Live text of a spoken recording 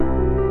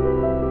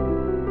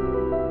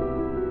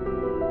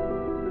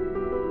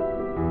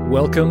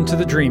Welcome to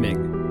The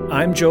Dreaming.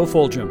 I'm Joe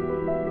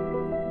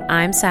Foljam.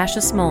 I'm Sasha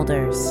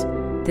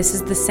Smulders. This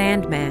is The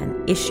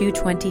Sandman, Issue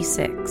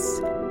 26,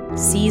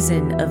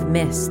 Season of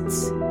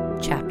Mists,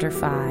 Chapter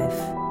 5.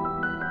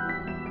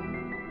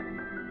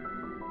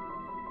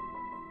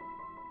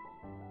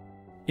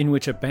 In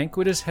which a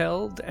banquet is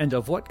held, and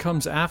of what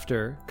comes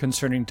after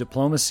concerning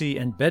diplomacy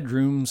and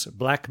bedrooms,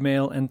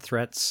 blackmail and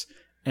threats,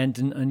 and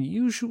an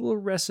unusual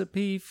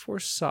recipe for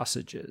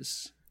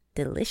sausages.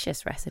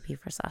 Delicious recipe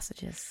for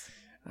sausages.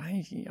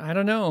 I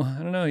don't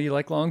know. You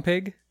like long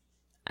pig?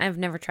 I've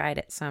never tried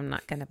it, so I'm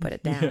not going to put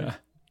it down. Yeah.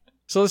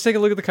 So let's take a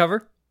look at the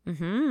cover.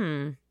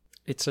 Mm-hmm.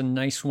 It's a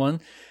nice one.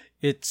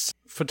 It's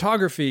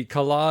photography,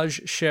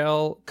 collage,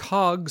 shell,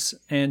 cogs,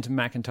 and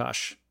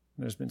Macintosh.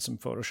 There's been some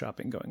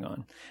photoshopping going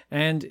on.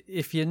 And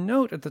if you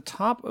note at the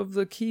top of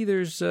the key,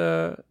 there's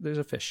a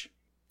fish.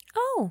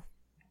 Oh.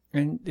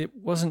 And it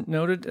wasn't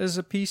noted as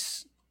a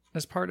piece,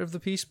 as part of the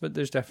piece, but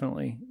there's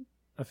definitely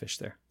a fish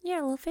there.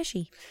 Yeah, a little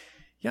fishy.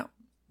 Yeah.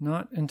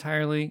 Not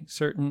entirely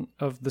certain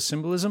of the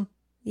symbolism.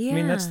 Yeah. I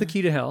mean, that's the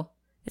key to hell.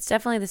 It's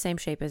definitely the same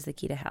shape as the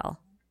key to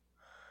hell.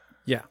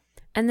 Yeah.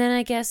 And then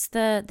I guess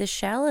the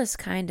shell is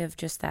kind of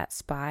just that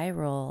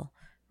spiral,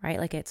 right?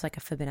 Like it's like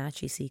a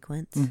Fibonacci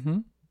sequence.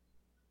 Mm-hmm.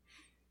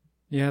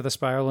 Yeah, the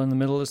spiral in the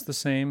middle is the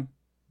same.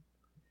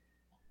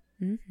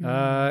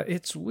 Mm-hmm.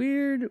 It's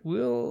weird.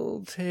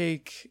 We'll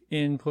take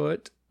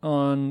input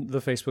on the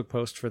Facebook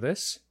post for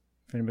this.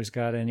 If anybody's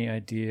got any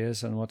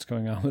ideas on what's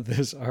going on with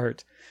this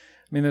art.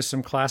 I mean, there's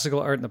some classical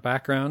art in the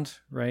background,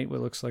 right? What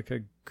looks like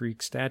a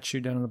Greek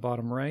statue down in the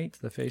bottom right,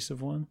 the face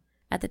of one.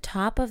 At the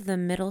top of the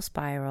middle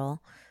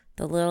spiral,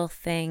 the little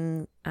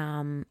thing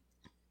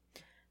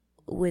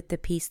with the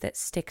piece that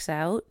sticks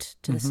out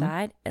to the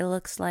side, it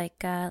looks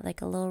like a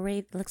little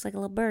looks like a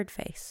little bird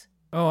face.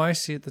 Oh, I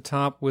see at the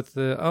top with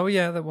the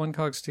that one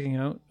cog sticking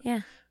out.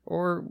 Yeah.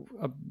 Or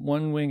a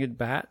one-winged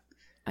bat.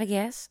 I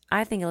guess.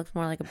 I think it looks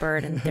more like a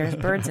bird, and there's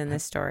birds in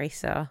this story,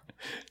 so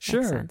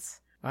sure. Makes sense.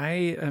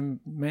 I'm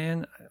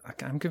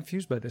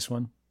confused by this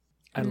one.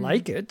 I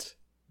like it,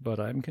 but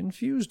I'm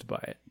confused by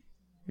it.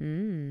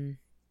 Mm.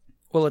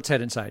 Well, let's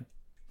head inside.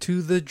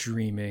 To the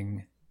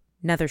Dreaming.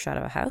 Another shot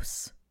of a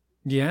house.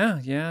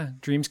 Yeah.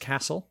 Dream's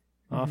castle,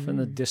 off in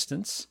the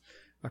distance,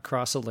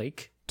 across a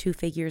lake. Two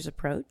figures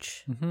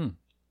approach. Mm-hmm.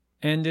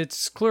 And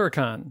it's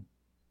Cluracan.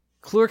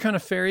 Cluracan, a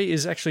fairy,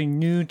 is actually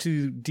new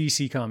to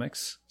DC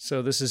Comics,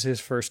 so this is his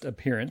first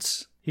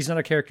appearance. He's not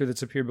a character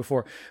that's appeared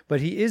before, but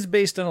he is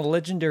based on a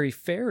legendary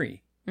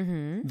fairy.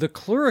 Mm-hmm. The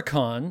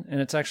Cluracan, and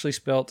it's actually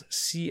spelled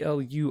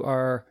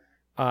Clurichaun,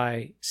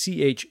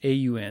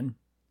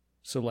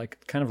 so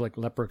kind of like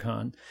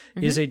leprechaun,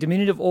 is a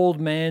diminutive old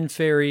man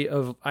fairy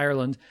of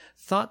Ireland,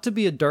 thought to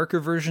be a darker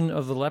version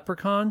of the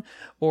leprechaun,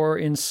 or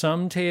in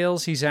some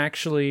tales, he's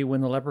actually,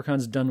 when the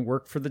leprechaun's done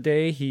work for the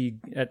day,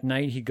 at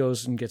night he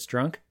goes and gets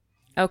drunk.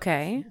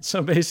 Okay.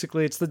 So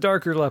basically, it's the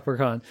darker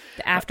leprechaun.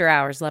 The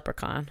after-hours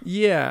leprechaun.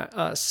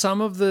 Yeah.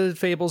 Some of the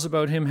fables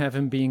about him have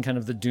him being kind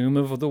of the doom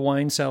of the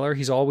wine cellar.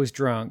 He's always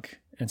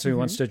drunk, and so he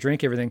wants to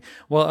drink everything.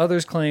 While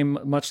others claim,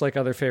 much like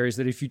other fairies,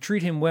 that if you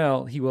treat him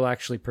well, he will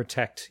actually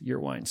protect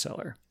your wine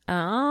cellar.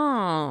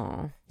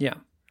 Oh. Yeah.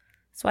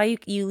 That's why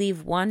you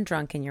leave one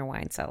drunk in your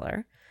wine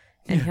cellar,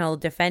 and he'll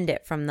defend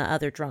it from the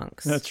other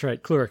drunks. That's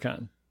right,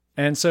 Cluracan.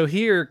 And so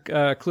here,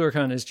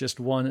 Cluracan is just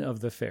one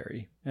of the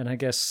fairy. And I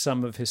guess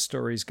some of his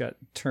stories got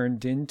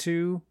turned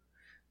into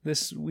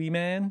this wee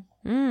man.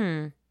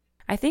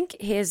 I think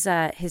his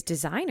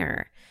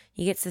designer,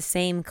 he gets the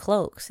same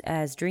cloaks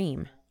as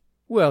Dream.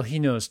 Well, he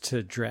knows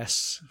to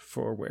dress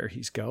for where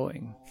he's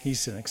going.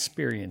 He's an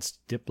experienced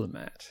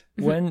diplomat.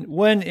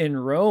 When in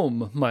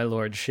Rome, my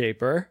Lord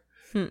Shaper.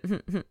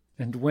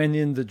 And when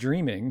in the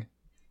Dreaming.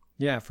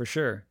 Yeah, for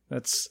sure.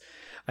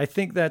 I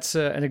think that's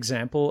an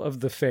example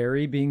of the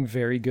fairy being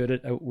very good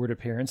at outward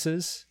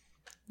appearances.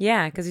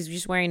 Yeah, because he's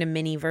just wearing a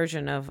mini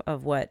version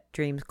of what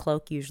Dream's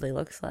cloak usually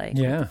looks like.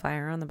 Yeah. With the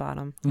fire on the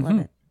bottom. Love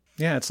it.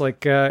 Yeah, it's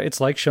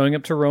like showing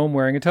up to Rome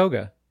wearing a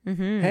toga.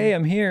 Hey,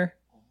 I'm here.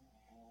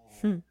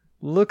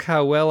 Look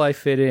how well I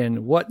fit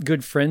in. What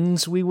good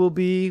friends we will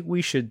be.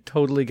 We should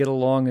totally get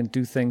along and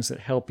do things that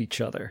help each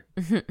other.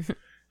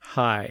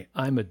 Hi,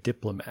 I'm a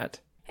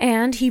diplomat.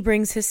 And he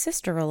brings his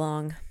sister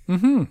along.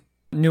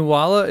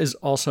 Nuala is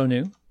also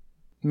new.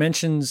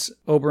 Mentions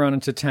Oberon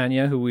and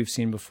Titania, who we've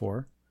seen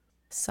before.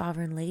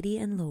 Sovereign lady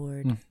and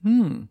lord.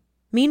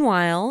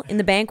 Meanwhile, in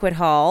the banquet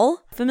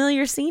hall, a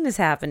familiar scene is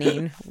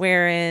happening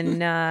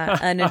wherein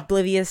an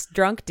oblivious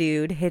drunk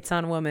dude hits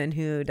on a woman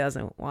who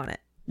doesn't want it.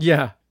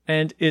 Yeah,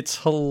 and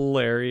it's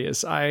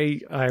hilarious.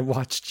 I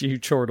watched you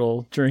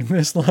chortle during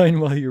this line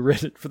while you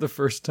read it for the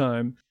first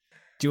time.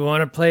 Do you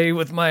want to play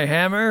with my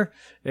hammer?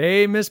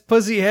 Hey, Miss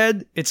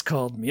Pussyhead, it's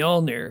called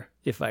Mjolnir.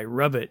 If I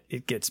rub it,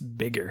 it gets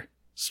bigger.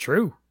 It's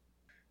true.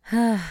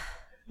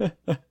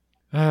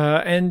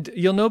 And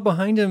you'll know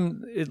behind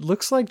him, it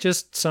looks like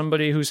just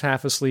somebody who's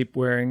half asleep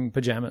wearing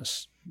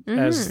pajamas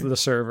as the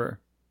server.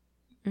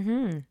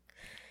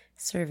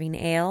 Serving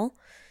ale.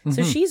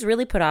 So she's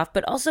really put off,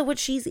 but also what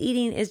she's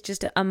eating is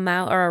just a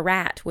mouse or a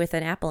rat with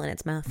an apple in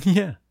its mouth.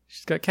 Yeah.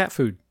 She's got cat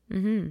food.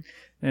 Mm-hmm.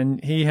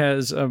 And he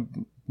has a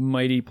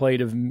mighty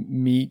plate of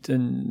meat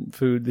and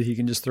food that he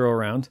can just throw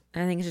around.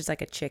 I think it's just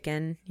like a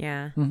chicken.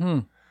 Yeah. Mm-hmm.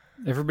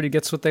 Everybody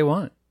gets what they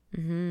want.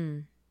 Mm-hmm.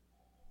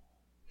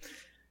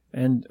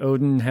 And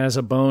Odin has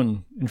a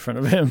bone in front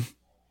of him.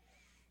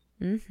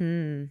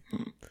 Mm-hmm.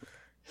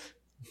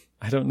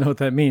 I don't know what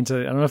that means.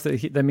 I don't know if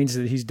that means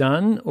that he's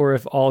done or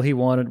if all he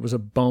wanted was a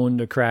bone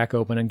to crack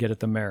open and get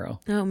at the marrow.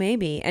 Oh,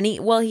 maybe. And he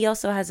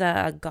also has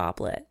a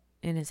goblet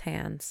in his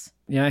hands.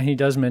 Yeah, he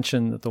does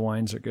mention that the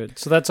wines are good.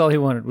 So that's all he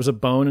wanted was a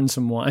bone and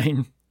some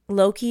wine.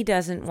 Loki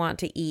doesn't want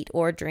to eat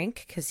or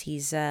drink because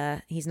he's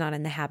not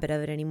in the habit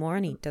of it anymore,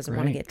 and he doesn't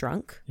want to get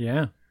drunk.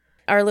 Yeah.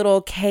 Our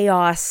little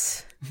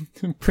chaos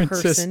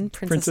Princess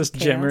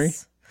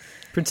Gemmy.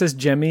 Princess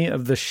Gemmy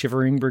of the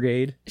Shivering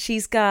Brigade.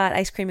 She's got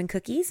ice cream and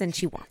cookies, and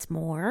she wants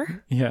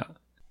more. Yeah.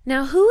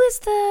 Now, what's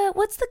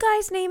the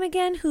guy's name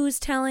again who's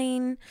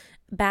telling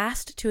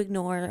Bast to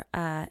ignore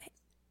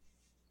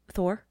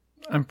Thor?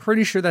 I'm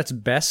pretty sure that's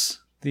Bess,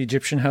 the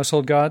Egyptian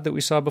household god that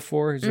we saw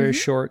before. He's very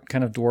short,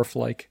 kind of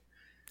dwarf-like.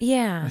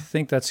 Yeah. I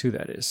think that's who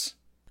that is.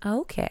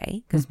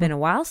 Okay, because it's been a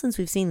while since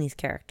we've seen these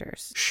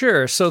characters.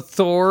 Sure. So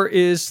Thor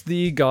is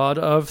the god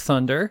of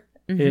thunder.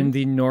 In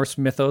the Norse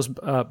mythos,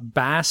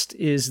 Bast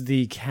is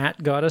the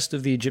cat goddess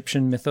of the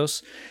Egyptian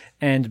mythos,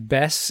 and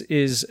Bess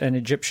is an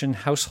Egyptian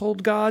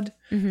household god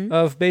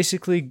of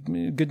basically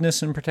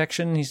goodness and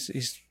protection.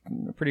 He's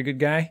a pretty good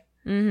guy,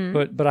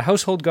 but a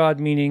household god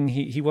meaning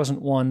he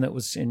wasn't one that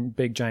was in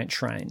big giant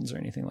shrines or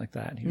anything like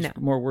that. He was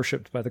more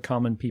worshipped by the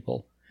common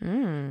people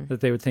that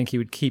they would think he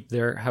would keep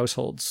their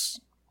households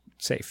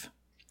safe.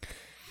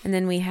 And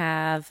then we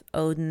have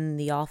Odin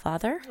the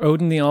Allfather.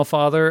 Odin the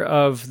Allfather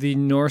of the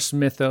Norse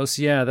mythos.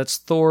 Yeah, that's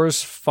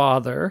Thor's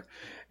father.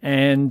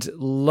 And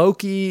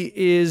Loki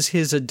is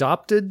his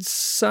adopted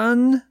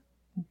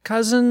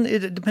cousin.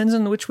 It depends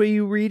on which way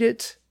you read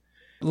it.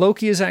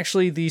 Loki is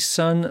actually the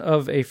son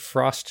of a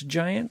frost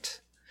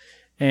giant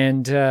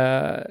and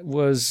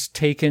was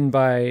taken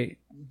by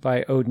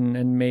Odin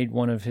and made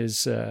one of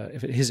his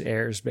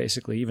heirs,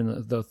 basically,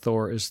 even though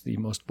Thor is the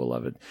most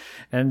beloved.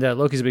 And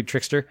Loki's a big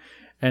trickster.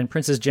 And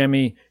Princess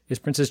Gemmy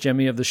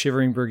of the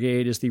Shivering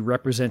Brigade, is the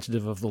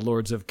representative of the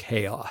Lords of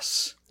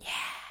Chaos. Yeah.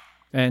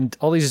 And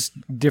all these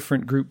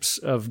different groups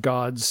of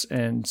gods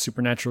and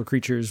supernatural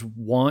creatures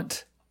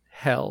want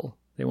hell.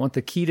 They want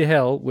the key to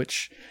hell,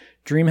 which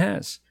Dream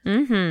has.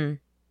 Mm-hmm.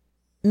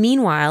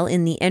 Meanwhile,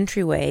 in the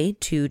entryway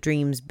to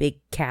Dream's big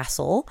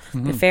castle,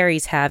 the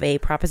fairies have a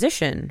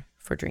proposition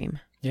for Dream.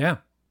 Yeah.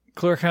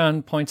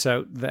 Clurkhan points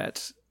out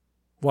that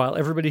while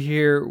everybody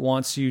here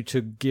wants you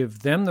to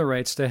give them the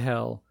rights to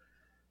hell,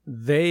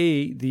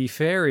 they, the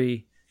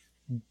fairy,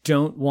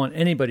 don't want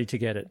anybody to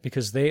get it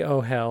because they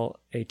owe hell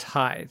a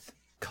tithe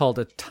called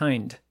a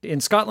tynd. In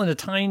Scotland, a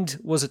tynd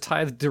was a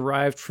tithe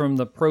derived from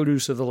the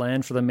produce of the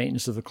land for the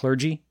maintenance of the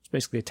clergy. It's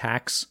basically a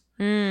tax.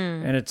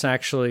 And it's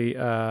actually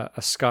a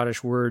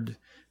Scottish word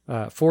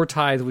for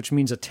tithe, which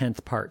means a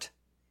 10th part.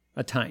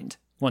 A tynd,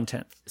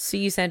 1/10. So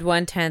you send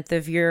 1/10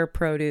 of your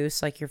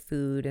produce, like your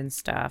food and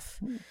stuff,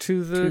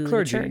 to the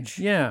clergy. The church.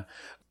 Yeah.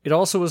 It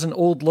also was an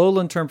old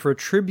lowland term for a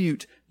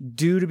tribute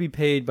due to be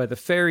paid by the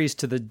fairies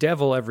to the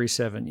devil every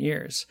 7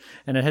 years.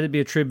 And it had to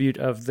be a tribute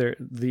of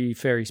the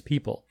fairies'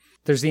 people.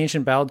 There's the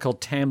ancient ballad called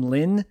Tam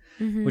Lin,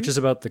 which is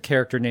about the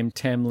character named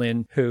Tam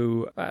Lin,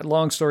 who,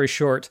 long story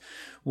short,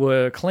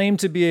 claimed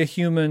to be a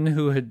human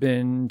who had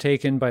been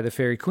taken by the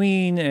fairy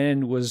queen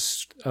and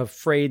was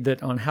afraid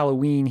that on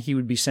Halloween he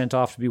would be sent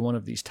off to be one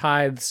of these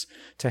tithes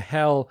to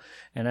hell,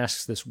 and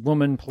asks this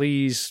woman,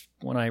 please,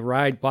 when I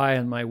ride by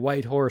on my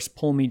white horse,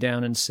 pull me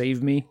down and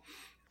save me.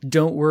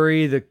 Don't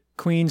worry, the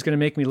queen's going to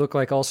make me look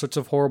like all sorts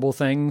of horrible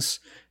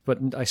things, but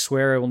I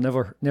swear I will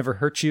never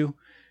hurt you.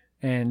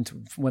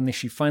 And when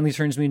she finally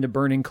turns me into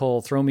burning coal,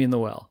 throw me in the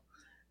well.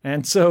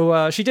 And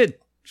so she did.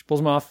 She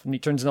pulls him off, and he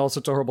turns into all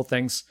sorts of horrible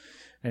things.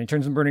 And he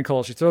turns into burning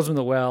coal. She throws him in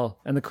the well,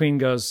 and the queen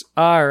goes,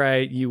 all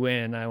right, you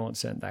win. I won't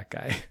send that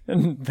guy.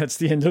 And that's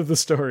the end of the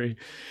story.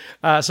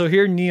 So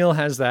here Neil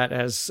has that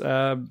as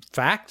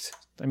fact.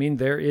 I mean,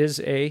 there is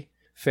a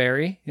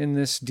fairy in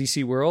this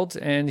DC world,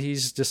 and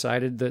he's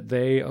decided that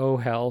they owe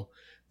hell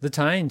the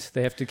tynd.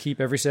 They have to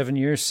keep every 7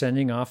 years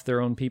sending off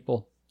their own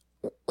people.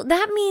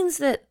 That means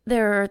that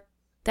there are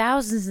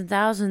thousands and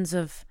thousands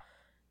of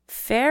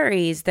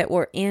fairies that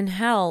were in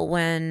hell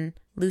when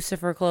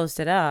Lucifer closed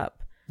it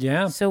up.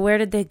 Yeah. So where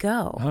did they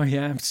go? Oh,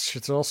 yeah.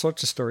 It's all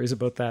sorts of stories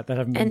about that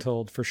haven't been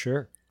told, for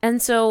sure.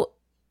 And so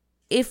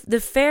if the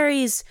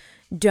fairies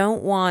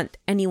don't want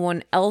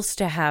anyone else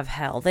to have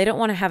hell, they don't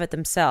want to have it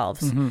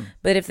themselves.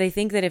 But if they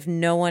think that if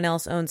no one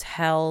else owns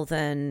hell,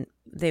 then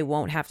they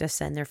won't have to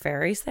send their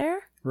fairies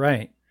there?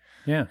 Right.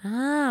 Yeah.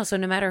 Ah, so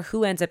no matter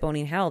who ends up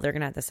owning hell, they're going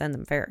to have to send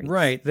them fairies.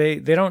 Right. They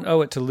don't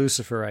owe it to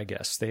Lucifer, I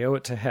guess. They owe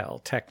it to hell,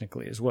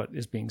 technically, is what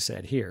is being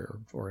said here,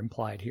 or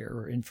implied here,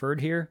 or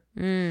inferred here.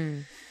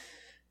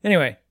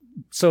 Anyway,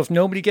 so if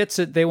nobody gets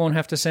it, they won't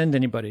have to send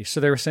anybody. So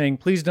they were saying,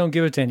 please don't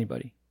give it to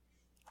anybody.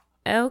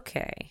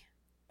 Okay.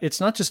 It's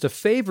not just a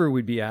favor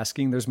we'd be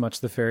asking. There's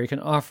much the fairy can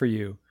offer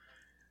you.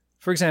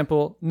 For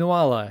example,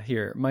 Nuala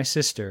here, my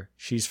sister,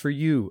 she's for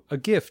you, a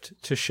gift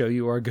to show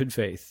you our good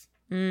faith.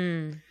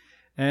 And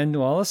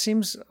Nuala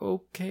seems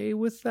okay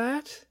with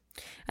that.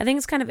 I think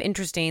it's kind of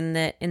interesting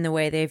that in the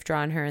way they've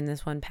drawn her in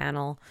this one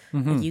panel,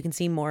 that you can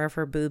see more of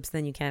her boobs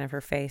than you can of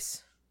her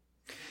face.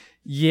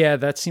 Yeah,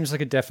 that seems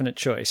like a definite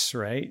choice,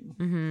 right?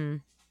 Mm-hmm.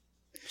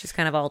 She's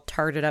kind of all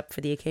tarted up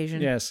for the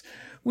occasion. Yes.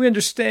 We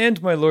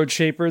understand, my Lord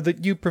Shaper,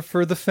 that you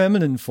prefer the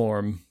feminine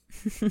form.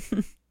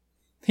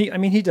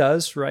 He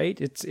does, right?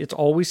 It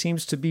always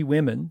seems to be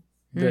women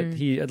that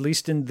he, at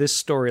least in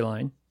this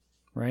storyline,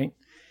 right?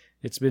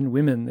 It's been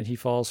women that he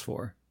falls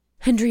for.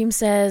 And Dream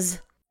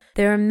says,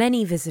 there are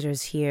many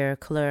visitors here,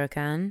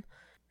 Cluracan.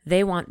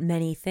 They want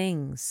many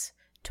things.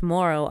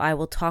 Tomorrow I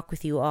will talk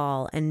with you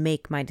all and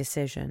make my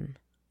decision.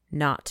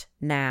 Not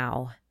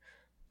now.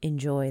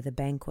 Enjoy the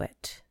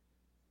banquet.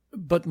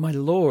 But my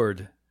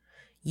lord...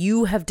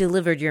 You have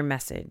delivered your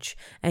message,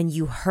 and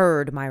you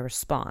heard my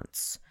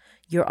response.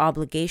 Your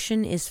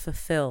obligation is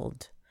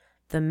fulfilled.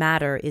 The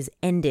matter is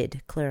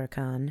ended,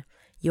 Cluracan.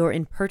 Your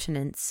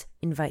impertinence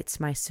invites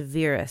my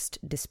severest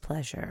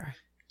displeasure.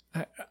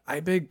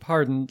 I beg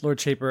pardon, Lord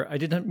Shaper. I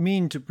did not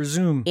mean to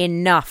presume.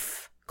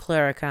 Enough,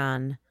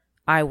 Cluracan.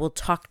 I will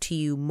talk to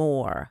you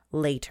more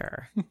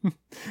later.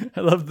 I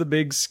love the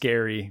big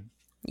scary.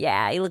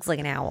 Yeah, he looks like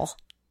an owl.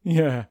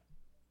 Yeah.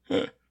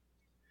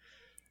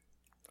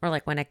 Or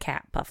like when a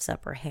cat puffs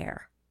up her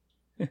hair.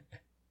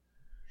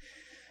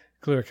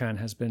 Cluracan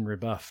has been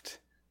rebuffed.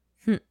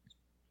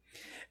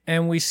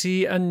 And we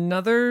see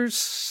another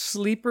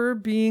sleeper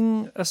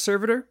being a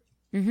servitor,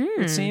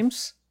 it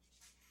seems.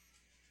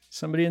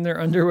 Somebody in their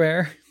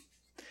underwear.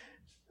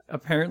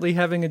 Apparently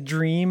having a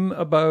dream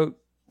about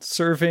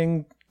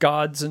serving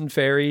gods and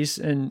fairies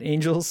and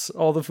angels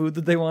all the food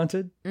that they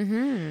wanted.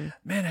 Man,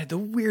 I had the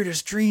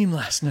weirdest dream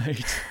last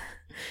night.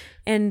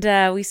 And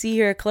we see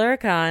here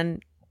Cluracan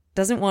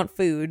doesn't want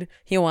food.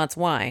 He wants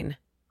wine.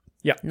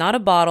 Yeah. Not a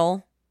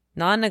bottle,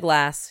 not in a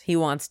glass. He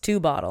wants 2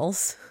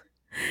 bottles.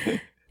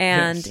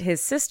 And yes.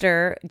 His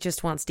sister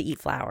just wants to eat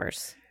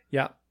flowers.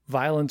 Yeah.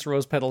 Violets,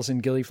 rose petals,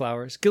 and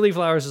gillyflowers.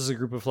 Gillyflowers is a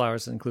group of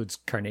flowers that includes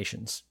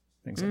carnations,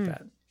 things like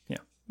that. Yeah.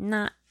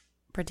 Not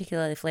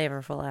particularly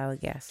flavorful, I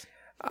would guess.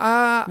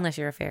 Unless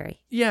you're a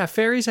fairy. Yeah,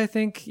 fairies, I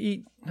think,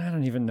 eat... I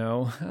don't even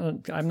know.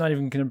 I'm not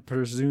even going to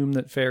presume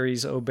that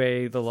fairies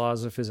obey the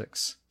laws of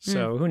physics.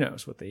 So who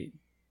knows what they eat.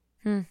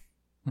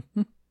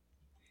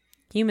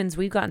 Humans,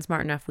 we've gotten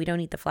smart enough. We don't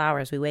eat the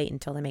flowers. We wait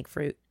until they make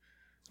fruit.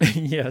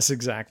 Yes,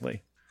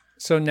 exactly.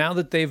 So now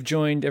that they've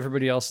joined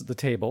everybody else at the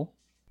table,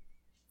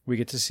 we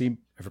get to see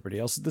everybody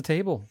else at the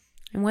table.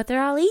 And what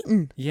they're all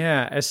eating.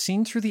 Yeah, as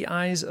seen through the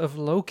eyes of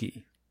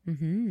Loki.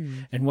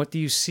 And what do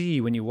you see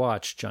when you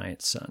watch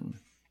Giant Sun?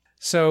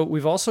 So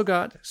we've also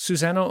got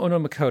Susanoo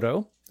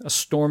Onomakoto, a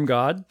storm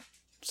god,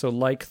 so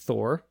like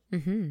Thor.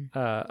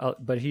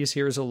 But he is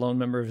here as a lone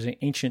member of the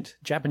ancient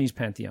Japanese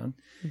pantheon.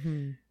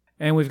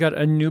 And we've got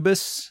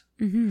Anubis,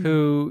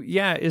 who,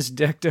 is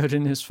decked out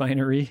in his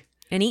finery.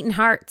 And eating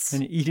hearts.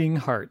 And eating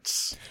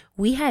hearts.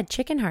 We had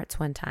chicken hearts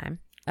one time.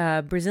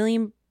 A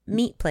Brazilian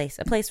meat place.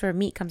 A place where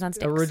meat comes on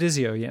sticks. A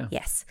rodizio, yeah.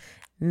 Yes.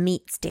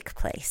 Meat stick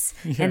place.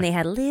 Yeah. And they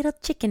had little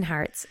chicken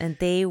hearts. And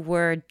they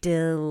were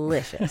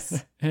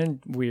delicious.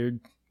 And weird.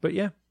 But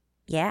yeah.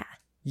 Yeah.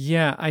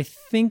 Yeah, I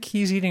think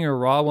he's eating a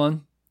raw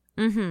one.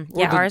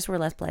 Yeah, ours were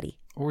less bloody.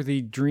 Or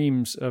the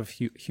dreams of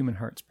human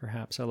hearts,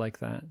 perhaps. I like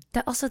that.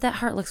 That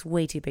heart looks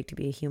way too big to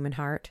be a human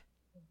heart.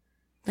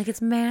 Like,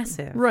 it's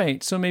massive.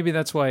 Right, so maybe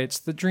that's why it's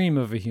the dream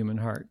of a human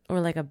heart. Or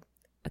like a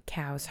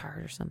cow's heart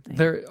or something.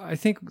 I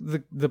think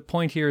the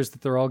point here is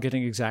that they're all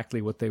getting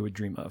exactly what they would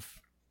dream of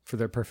for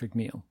their perfect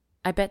meal.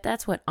 I bet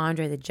that's what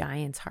Andre the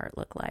Giant's heart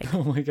looked like.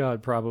 Oh my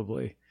God,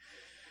 probably.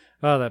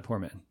 Oh, that poor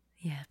man.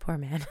 Yeah, poor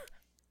man.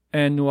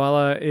 And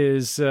Nuala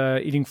is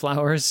eating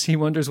flowers. He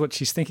wonders what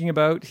she's thinking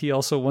about. He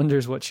also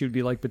wonders what she would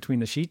be like between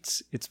the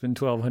sheets. It's been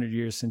 1,200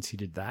 years since he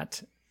did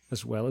that,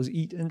 as well as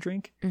eat and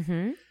drink.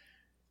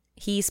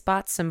 He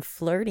spots some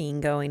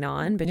flirting going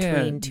on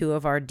between 2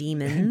 of our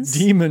demons.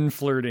 Demon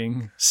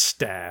flirting.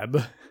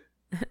 Stab.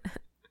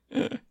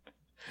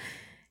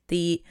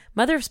 The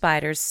mother of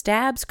spiders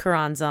stabs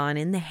Karanzan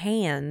in the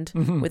hand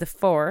with a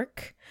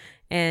fork,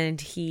 and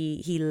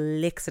he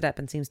licks it up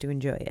and seems to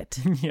enjoy it.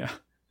 Yeah.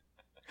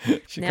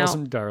 She calls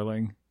him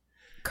darling.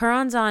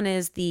 Karanzan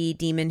is the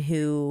demon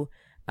who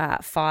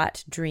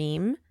fought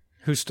Dream.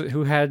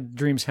 Who had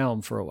Dream's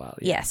helm for a while.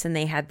 Yeah. Yes, and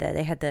they had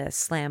the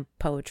slam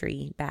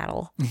poetry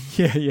battle.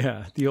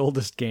 Yeah. The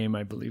oldest game,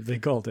 I believe they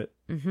called it.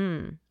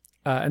 And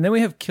then we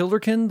have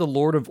Kilderkin, the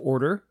Lord of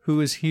Order, who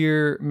is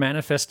here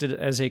manifested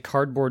as a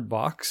cardboard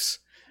box.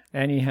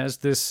 And he has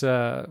this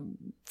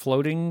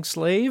floating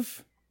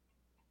slave.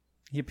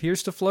 He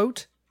appears to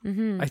float.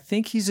 I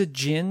think he's a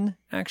djinn,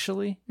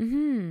 actually.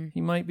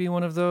 He might be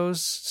one of those.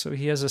 So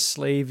he has a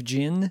slave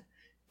djinn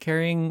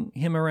carrying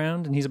him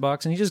around, and he's a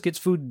box, and he just gets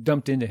food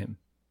dumped into him.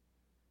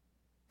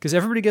 Because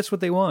everybody gets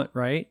what they want,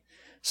 right?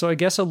 So I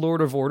guess a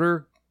Lord of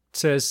Order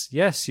says,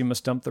 yes, you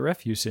must dump the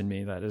refuse in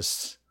me. That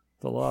is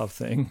the law of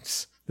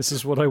things. This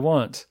is what I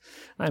want.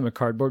 I am a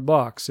cardboard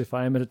box. If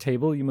I am at a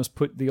table, you must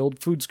put the old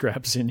food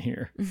scraps in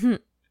here.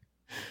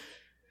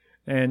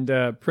 And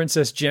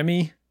Princess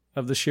Jemmy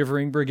of the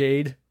Shivering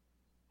Brigade,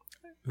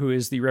 who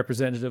is the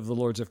representative of the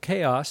Lords of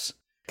Chaos,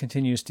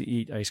 continues to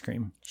eat ice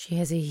cream. She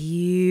has a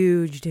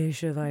huge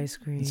dish of ice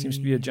cream. It seems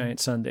to be a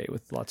giant sundae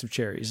with lots of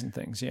cherries and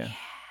things, yeah.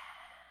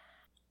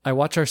 I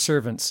watch our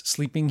servants,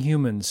 sleeping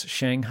humans,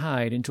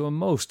 shanghaied into a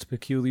most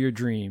peculiar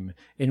dream,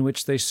 in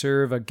which they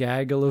serve a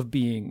gaggle of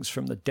beings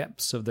from the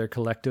depths of their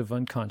collective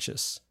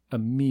unconscious, a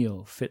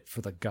meal fit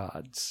for the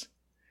gods.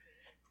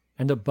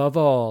 And above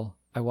all,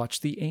 I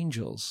watch the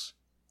angels.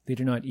 They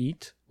do not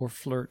eat or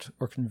flirt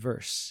or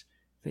converse.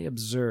 They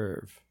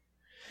observe.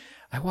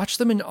 I watch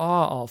them in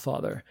awe,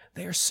 Allfather.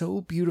 They are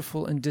so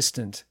beautiful and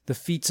distant. The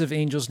feet of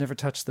angels never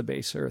touch the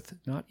base earth,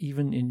 not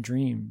even in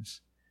dreams.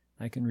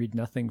 I can read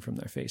nothing from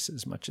their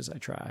faces, much as I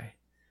try.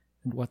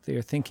 And what they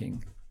are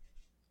thinking,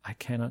 I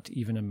cannot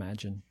even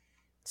imagine.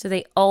 So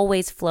they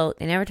always float.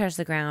 They never touch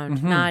the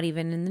ground, not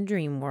even in the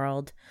dream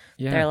world.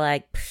 Yeah. They're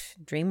like,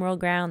 dream world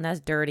ground, that's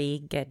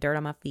dirty. Get dirt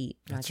on my feet.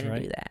 Not going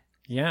to do that.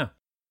 Yeah.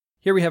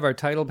 Here we have our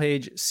title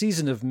page,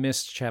 Season of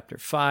Mist, Chapter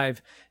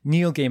 5.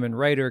 Neil Gaiman,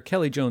 writer.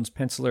 Kelly Jones,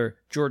 penciler.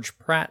 George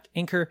Pratt,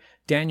 inker.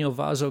 Daniel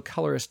Vazzo,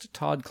 colorist.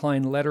 Todd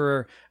Klein,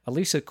 letterer.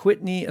 Elisa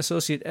Quitney,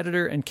 associate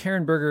editor. And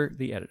Karen Berger,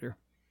 the editor.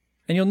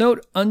 And you'll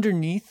note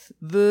underneath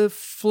the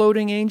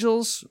floating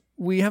angels,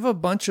 we have a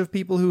bunch of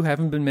people who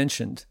haven't been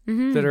mentioned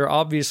that are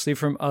obviously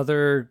from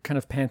other kind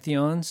of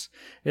pantheons.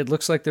 It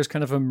looks like there's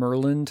kind of a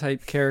Merlin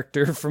type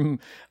character from,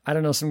 I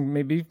don't know, some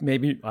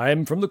maybe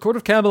I'm from the court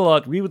of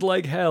Camelot. We would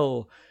like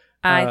hell.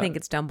 I think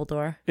it's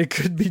Dumbledore. It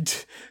could be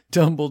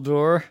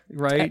Dumbledore,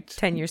 right?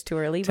 10 years too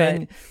early,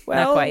 but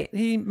not quite.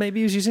 Maybe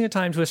he was using a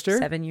time twister.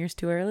 7 years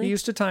too early. He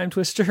used a time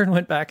twister and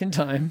went back in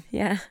time.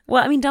 Yeah.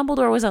 Well, I mean,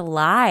 Dumbledore was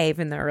alive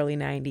in the early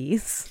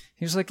 90s.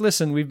 He was like,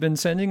 listen, we've been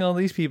sending all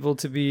these people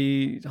to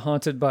be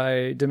haunted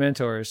by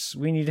Dementors.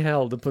 We need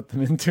hell to put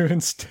them into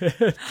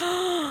instead.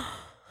 Oh,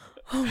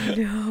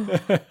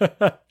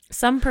 no.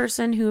 Some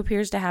person who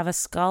appears to have a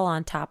skull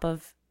on top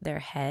of their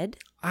head.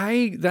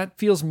 That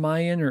feels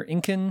Mayan or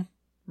Incan,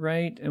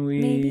 right? And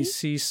we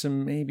see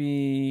some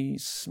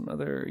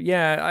other.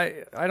 Yeah,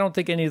 I don't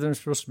think any of them are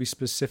supposed to be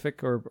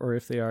specific, or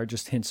if they are,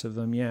 just hints of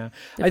them. Yeah,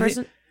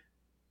 the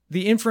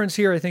inference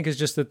here, I think, is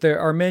just that there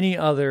are many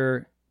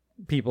other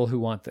people who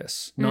want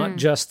this, not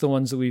just the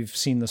ones that we've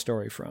seen the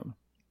story from.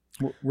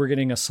 We're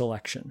getting a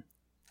selection.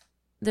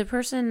 The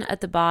person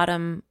at the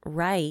bottom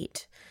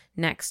right,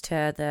 next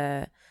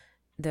to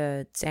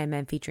the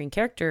Sandman featuring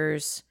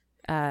characters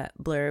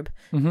blurb,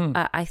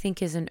 I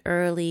think is an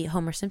early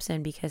Homer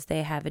Simpson because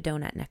they have a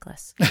donut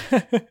necklace.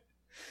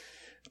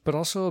 But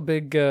also a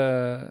big,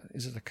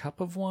 is it a cup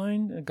of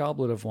wine? A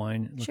goblet of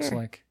wine, it looks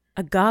like.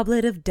 A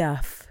goblet of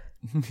Duff.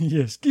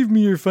 Yes, give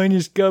me your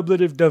finest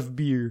goblet of Duff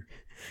beer.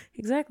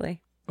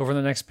 Exactly. Over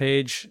the next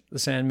page, the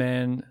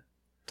Sandman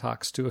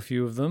talks to a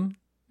few of them.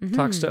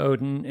 Talks to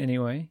Odin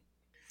anyway.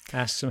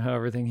 Asks him how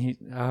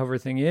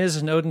everything is,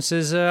 and Odin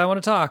says, I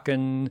want to talk.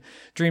 And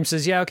Dream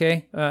says, yeah,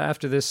 okay.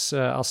 After this,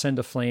 I'll send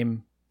a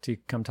flame to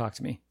come talk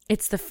to me.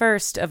 It's the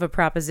first of a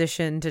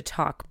proposition to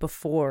talk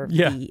before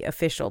the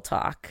official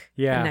talk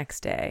the next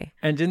day.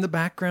 And in the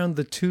background,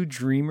 the two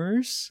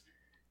dreamers,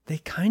 they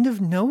kind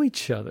of know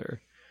each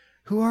other.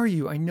 Who are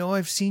you? I know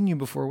I've seen you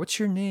before. What's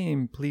your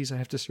name? Please, I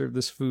have to serve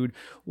this food.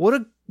 What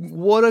a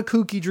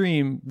kooky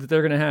dream that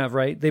they're going to have,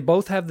 right? They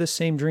both have this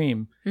same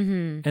dream.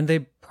 And they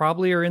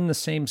probably are in the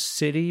same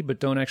city, but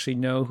don't actually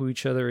know who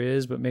each other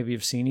is, but maybe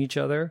have seen each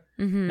other.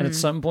 And at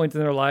some point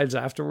in their lives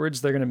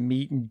afterwards, they're going to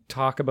meet and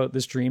talk about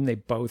this dream they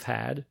both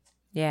had.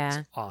 Yeah.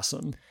 It's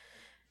awesome.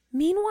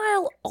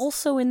 Meanwhile,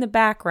 also in the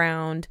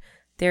background,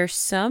 there's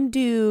some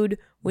dude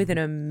with an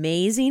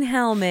amazing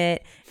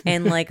helmet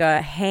and like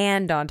a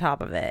hand on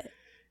top of it.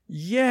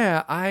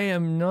 Yeah, I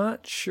am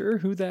not sure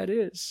who that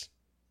is.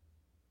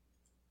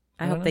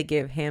 I hope they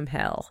give him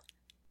hell.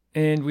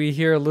 And we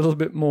hear a little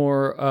bit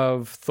more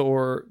of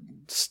Thor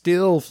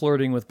still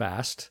flirting with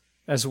Bast,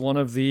 as one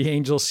of the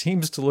angels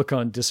seems to look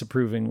on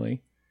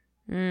disapprovingly.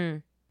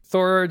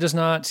 Thor does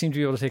not seem to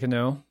be able to take a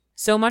no.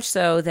 So much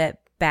so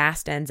that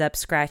Bast ends up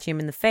scratching him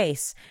in the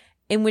face,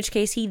 in which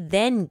case he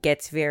then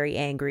gets very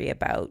angry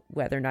about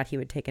whether or not he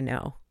would take a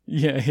no.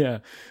 Yeah.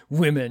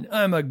 Women,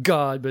 I'm a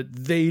god, but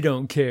they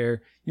don't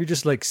care. You're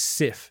just like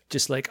Sif,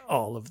 just like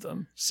all of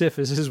them. Sif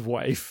is his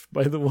wife,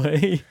 by the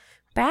way.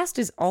 Bast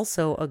is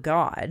also a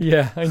god.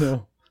 Yeah, I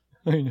know.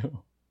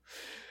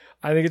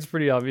 I think it's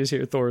pretty obvious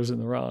here Thor is in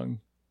the wrong.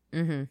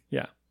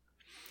 Yeah.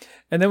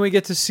 And then we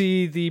get to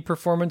see the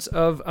performance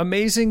of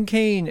Amazing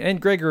Kane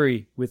and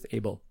Gregory with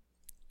Abel.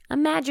 A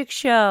magic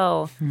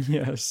show.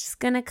 Yes. It's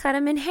gonna cut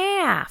him in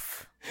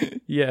half.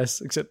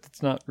 Yes, except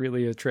it's not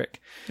really a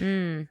trick.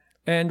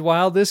 And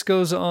while this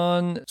goes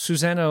on,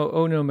 Susanoo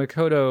Ono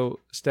Makoto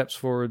steps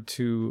forward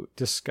to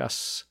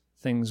discuss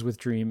things with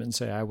Dream and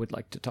say, I would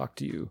like to talk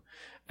to you.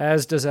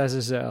 As does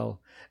Azazel,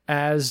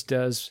 as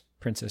does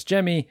Princess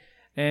Jemmy,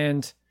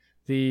 and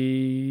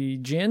the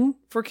Jinn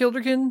for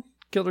Kilderkin,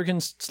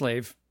 Kilderkin's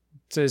slave.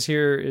 says,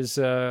 here is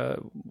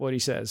what he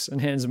says,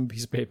 and hands him a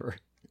piece of paper.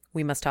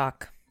 We must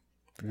talk.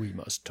 We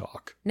must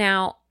talk.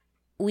 Now,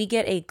 we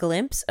get a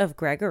glimpse of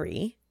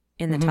Gregory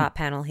in the top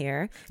panel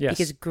here. Yes.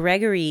 Because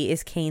Gregory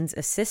is Kane's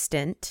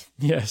assistant.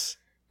 Yes.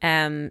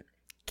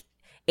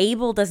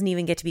 Abel doesn't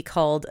even get to be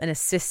called an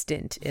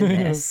assistant in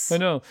this. I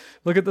know.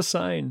 Look at the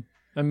sign.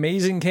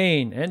 Amazing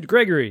Kane and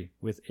Gregory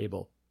with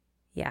Abel.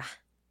 Yeah.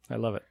 I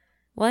love it.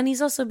 Well, and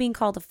he's also being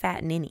called a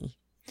fat ninny.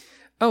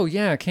 Oh,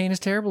 yeah. Kane is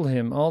terrible to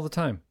him all the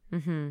time.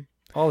 Mm-hmm.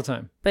 All the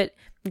time. But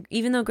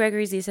even though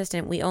Gregory's the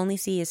assistant, we only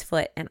see his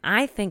foot. And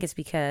I think it's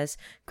because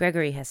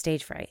Gregory has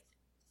stage fright.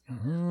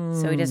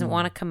 So he doesn't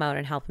want to come out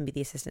and help him be the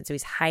assistant. So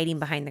he's hiding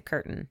behind the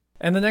curtain.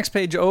 And the next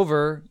page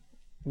over,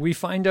 we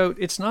find out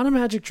it's not a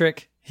magic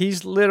trick.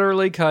 He's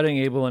literally cutting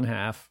Abel in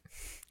half.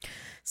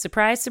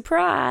 Surprise,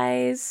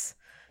 surprise.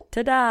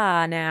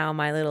 Ta-da now,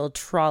 my little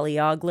trolley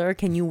ogler.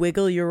 Can you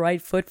wiggle your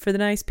right foot for the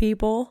nice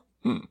people?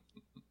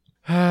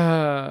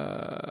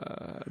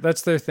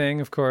 That's their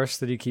thing, of course,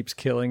 that he keeps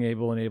killing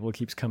Abel and Abel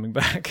keeps coming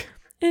back.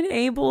 And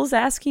Abel's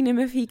asking him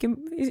if he can,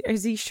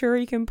 is he sure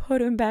he can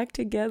put him back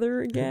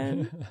together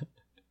again?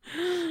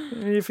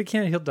 If he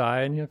can't, he'll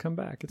die and he'll come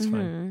back. It's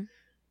fine.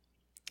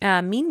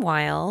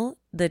 Meanwhile,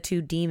 the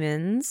two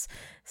demons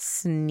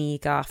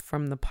sneak off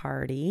from the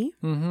party.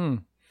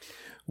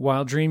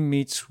 While Dream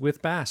meets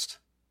with Bast.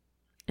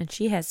 And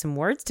she has some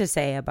words to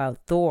say about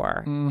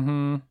Thor.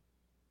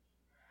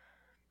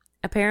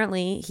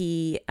 Apparently,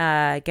 he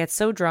gets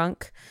so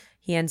drunk,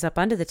 he ends up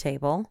under the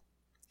table.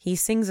 He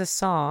sings a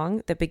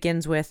song that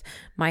begins with,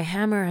 "My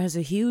hammer has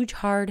a huge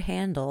hard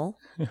handle."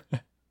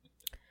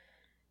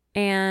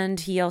 And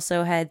he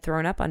also had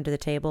thrown up under the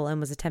table and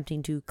was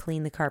attempting to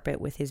clean the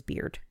carpet with his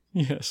beard.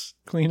 Yes,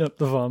 clean up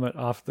the vomit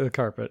off the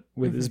carpet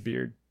with his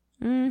beard.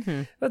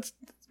 That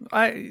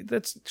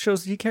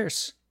shows that he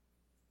cares.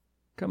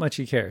 Look how much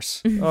he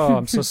cares. Oh,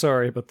 I'm so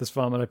sorry about this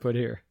vomit I put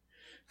here.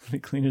 Let me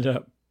clean it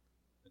up.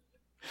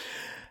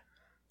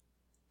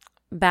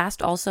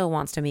 Bast also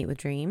wants to meet with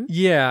Dream.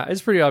 Yeah,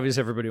 it's pretty obvious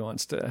everybody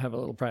wants to have a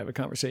little private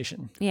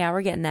conversation. Yeah,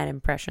 we're getting that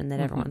impression that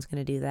everyone's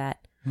going to do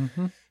that.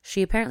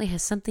 She apparently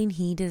has something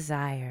he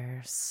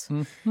desires.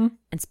 And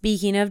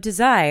speaking of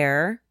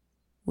desire,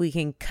 we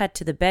can cut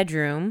to the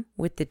bedroom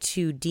with the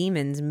two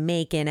demons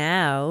making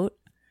out.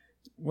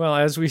 Well,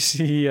 as we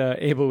see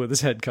Abel with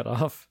his head cut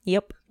off.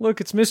 Yep.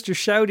 Look, it's Mr.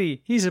 Shouty.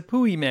 He's a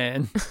pooey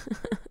man.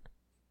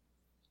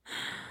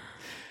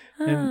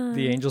 And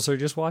the angels are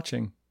just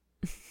watching.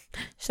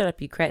 Shut up,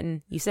 you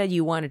cretin. You said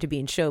you wanted to be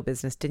in show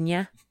business, didn't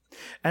ya?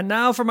 And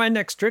now for my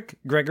next trick.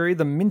 Gregory,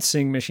 the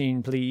mincing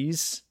machine,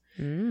 please.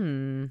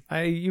 You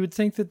would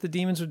think that the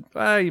demons would...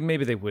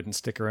 maybe they wouldn't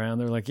stick around.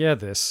 They're like, yeah,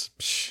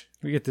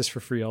 we get this for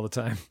free all the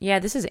time. Yeah,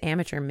 this is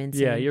amateur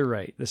mincing. Yeah, you're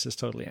right. This is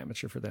totally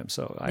amateur for them.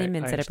 So they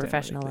mince at a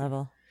professional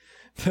level.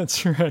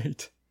 That's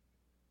right.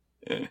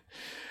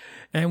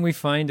 And we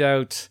find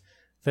out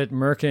that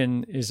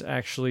Merkin is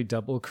actually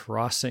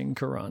double-crossing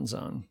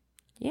Karanzan.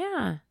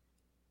 Yeah.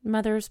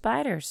 Mother of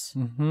spiders.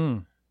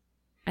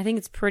 I think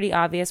it's pretty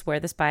obvious where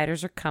the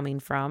spiders are coming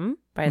from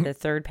by the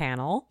third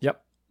panel.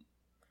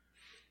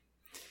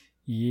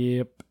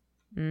 Yep.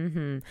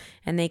 And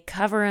they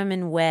cover him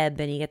in web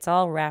and he gets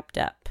all wrapped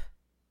up.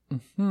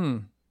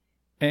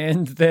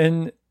 And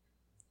then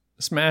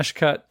smash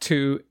cut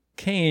to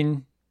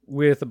Kane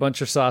with a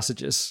bunch of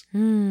sausages.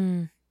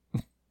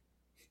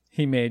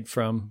 He made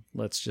from,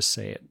 let's just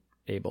say it,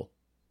 Abel.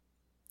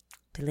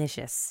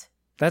 Delicious.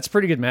 That's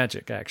pretty good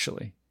magic,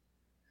 actually.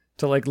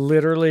 To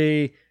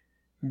literally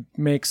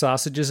make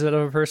sausages out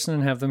of a person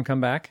and have them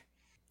come back.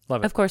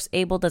 Love it. Of course,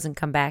 Abel doesn't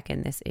come back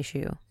in this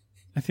issue.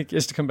 I think he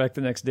has to come back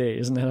the next day.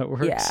 Isn't that how it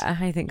works? Yeah,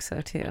 I think so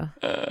too.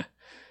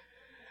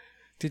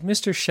 Did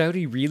Mr.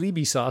 Shouty really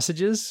be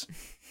sausages?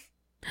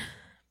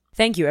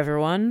 Thank you,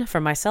 everyone.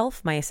 For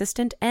myself, my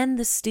assistant, and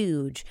the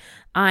stooge,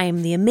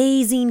 I'm the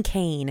amazing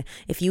Kane.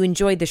 If you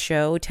enjoyed the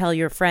show, tell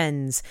your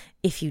friends.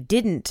 If you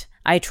didn't,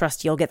 I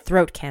trust you'll get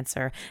throat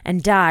cancer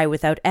and die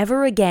without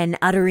ever again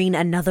uttering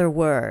another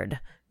word.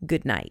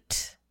 Good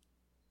night.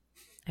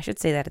 I should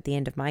say that at the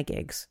end of my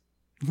gigs.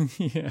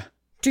 Yeah.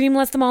 Dream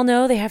lets them all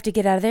know they have to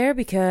get out of there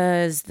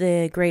because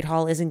the Great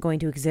Hall isn't going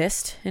to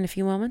exist in a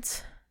few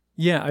moments.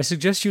 Yeah, I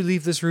suggest you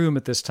leave this room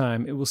at this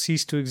time. It will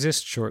cease to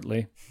exist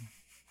shortly.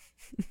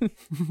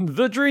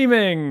 The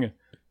dreaming!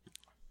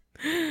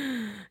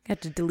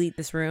 Got to delete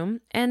this room.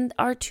 And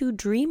our two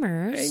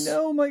dreamers... I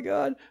know, my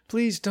God.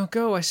 Please, don't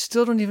go. I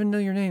still don't even know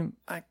your name.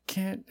 I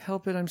can't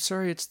help it. I'm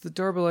sorry. It's the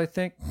doorbell, I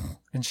think.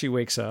 And she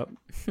wakes up.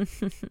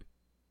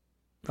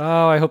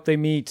 Oh, I hope they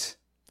meet.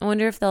 I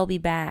wonder if they'll be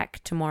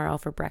back tomorrow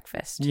for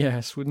breakfast.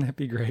 Yes, wouldn't that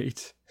be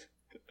great?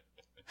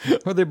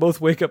 Or they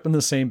both wake up in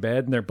the same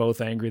bed and they're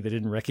both angry they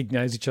didn't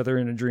recognize each other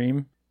in a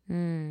dream.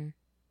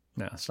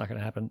 No, it's not going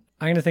to happen.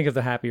 I'm going to think of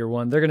the happier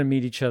one. They're going to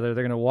meet each other.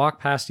 They're going to walk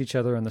past each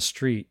other on the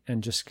street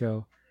and just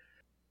go,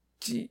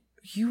 "Do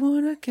you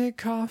want to get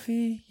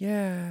coffee?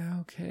 Yeah,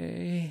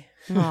 okay."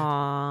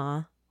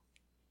 Aww.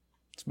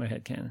 It's my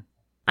headcanon.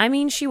 I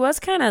mean, she was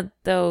kind of,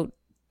 though,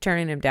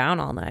 turning him down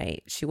all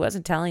night. She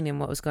wasn't telling him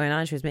what was going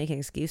on. She was making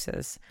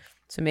excuses.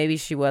 So maybe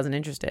she wasn't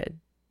interested.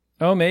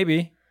 Oh,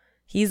 maybe.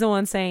 He's the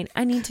one saying,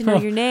 I need to know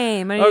your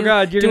name.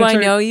 God, do I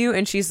know you?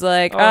 And she's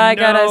like, I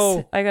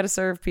gotta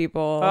serve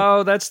people.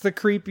 Oh, that's the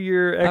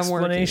creepier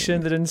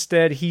explanation, that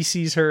instead he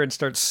sees her and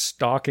starts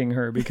stalking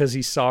her because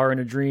he saw her in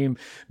a dream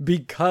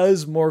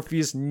because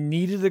Morpheus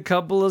needed a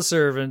couple of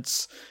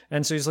servants.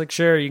 And so he's like,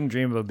 sure, you can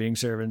dream about being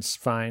servants.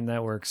 Fine,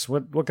 that works.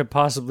 What could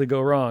possibly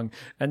go wrong?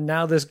 And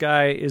now this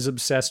guy is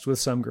obsessed with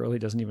some girl he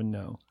doesn't even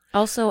know.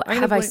 Also,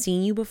 Have I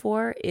Seen You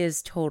Before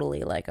is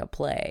totally like a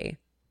play.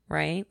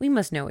 Right? We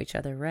must know each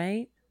other,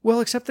 right? Well,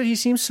 except that he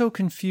seems so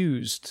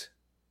confused,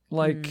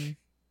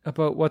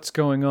 about what's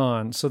going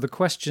on. So the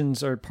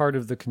questions are part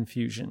of the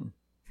confusion.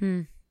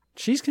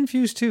 She's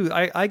confused too.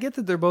 I get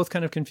that they're both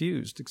kind of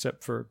confused,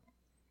 except for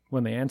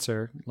when they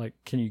answer, like,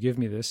 can you give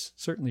me this?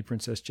 Certainly,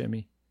 Princess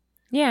Jemmy.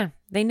 Yeah,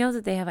 they know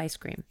that they have ice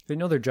cream. They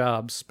know their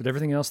jobs, but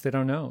everything else they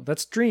don't know.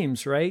 That's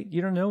dreams, right?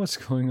 You don't know what's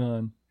going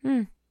on.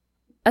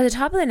 At the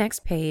top of the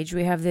next page,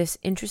 we have this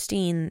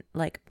interesting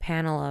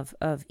panel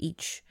of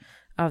each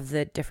of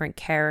the different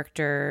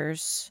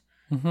characters.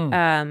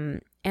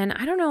 And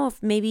I don't know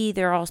if maybe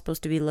they're all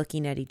supposed to be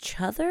looking at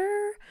each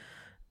other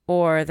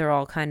or they're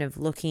all kind of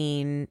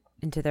looking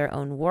into their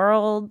own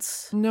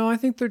worlds. No, I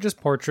think they're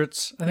just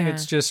portraits. I think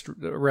it's just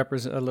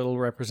a little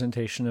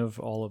representation of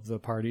all of the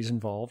parties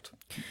involved.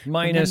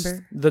 Minus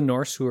the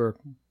Norse who are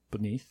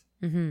beneath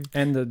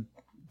and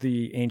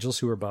the angels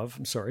who are above.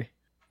 I'm sorry.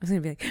 I was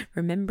going to be like,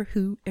 remember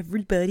who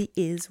everybody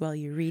is while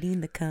you're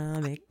reading the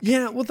comic.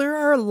 Yeah, well, there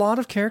are a lot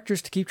of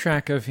characters to keep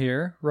track of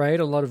here, right?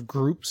 A lot of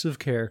groups of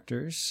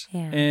characters.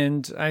 Yeah.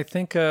 And I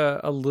think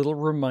a little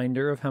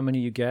reminder of how many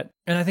you get.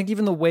 And I think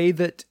even the way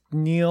that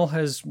Neil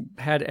has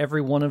had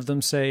every one of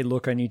them say,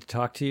 look, I need to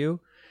talk to you,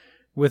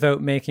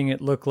 without making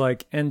it look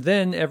like, and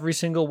then every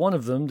single one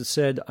of them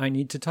said, I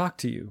need to talk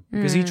to you.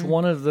 Because each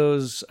one of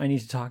those I need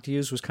to talk to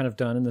yous was kind of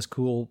done in this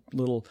cool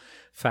little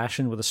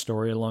fashion with a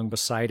story along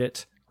beside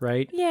it.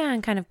 Right? Yeah,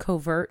 and kind of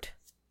covert.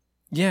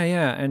 Yeah,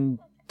 and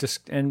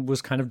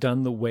was kind of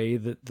done the way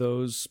that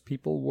those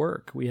people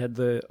work. We had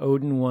the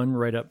Odin one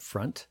right up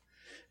front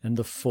and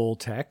the full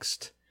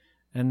text,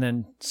 and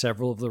then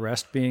several of the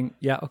rest being,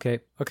 okay.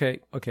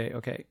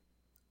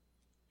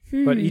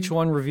 But each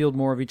one revealed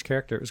more of each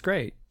character. It was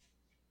great.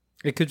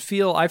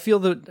 I feel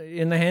that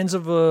in the hands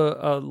of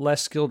a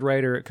less skilled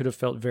writer, it could have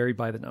felt very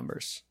by the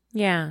numbers.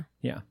 Yeah.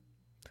 Yeah.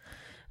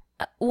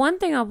 One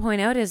thing I'll point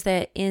out is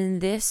that in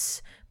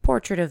this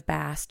portrait of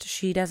Bast,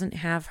 she doesn't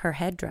have her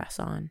headdress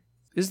on.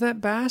 Is that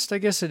Bast? I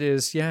guess it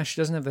is. Yeah,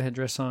 she doesn't have the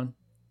headdress on.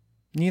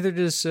 Neither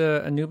does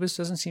Anubis.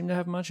 Doesn't seem to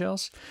have much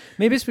else.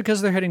 Maybe it's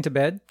because they're heading to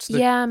bed. So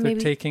they're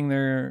taking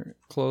their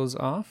clothes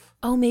off.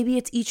 Oh, maybe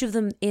it's each of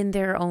them in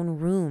their own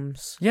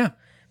rooms. Yeah.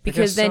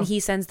 Because then he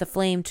sends the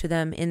flame to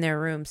them in their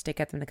rooms to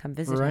get them to come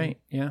visit him. Right,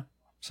 yeah.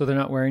 So they're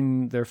not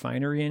wearing their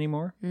finery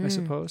anymore, I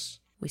suppose.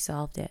 We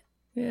solved it.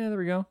 Yeah, there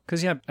we go.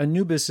 Because,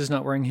 Anubis is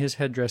not wearing his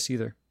headdress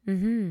either.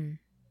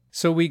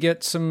 So we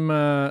get some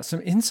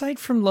insight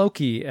from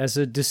Loki as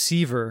a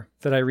deceiver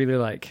that I really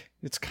like.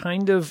 It's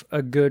kind of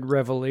a good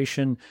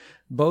revelation,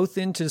 both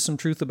into some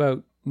truth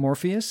about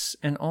Morpheus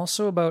and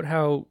also about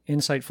how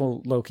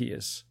insightful Loki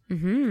is.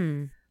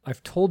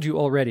 I've told you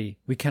already,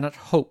 we cannot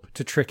hope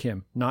to trick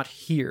him. Not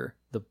here.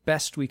 The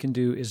best we can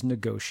do is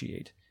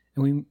negotiate.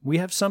 And we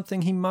have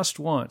something he must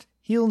want.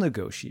 He'll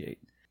negotiate.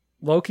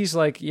 Loki's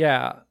like,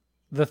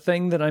 the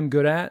thing that I'm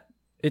good at,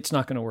 it's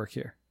not going to work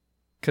here.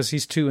 Because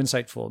he's too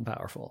insightful and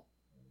powerful.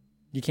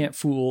 You can't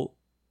fool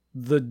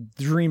the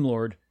Dream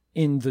Lord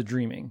in the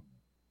dreaming.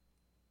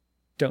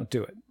 Don't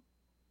do it.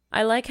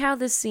 I like how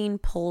this scene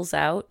pulls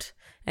out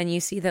and you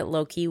see that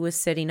Loki was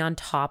sitting on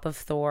top of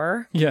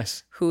Thor.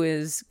 Yes. Who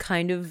is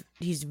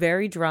he's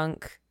very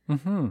drunk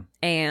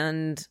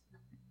and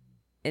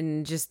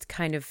just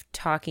kind of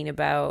talking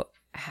about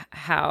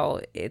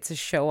how it's a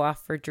show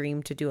off for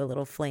Dream to do a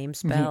little flame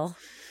spell.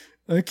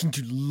 I can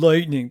do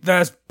lightning.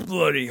 That's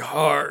bloody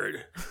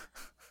hard.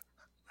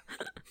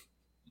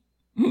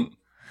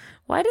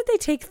 Why did they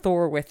take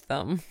Thor with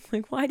them?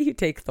 Why do you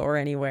take Thor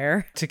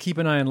anywhere? To keep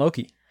an eye on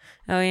Loki.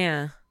 Oh,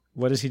 yeah.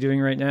 What is he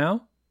doing right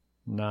now?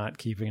 Not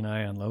keeping an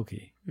eye on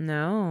Loki.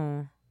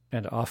 No.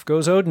 And off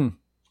goes Odin.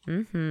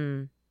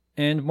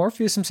 And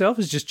Morpheus himself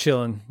is just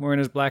chilling, wearing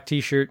his black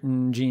t-shirt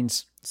and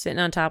jeans. Sitting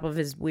on top of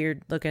his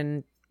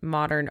weird-looking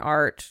modern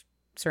art,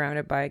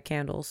 surrounded by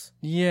candles.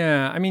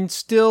 Yeah,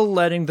 still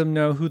letting them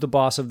know who the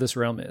boss of this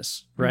realm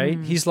is, right?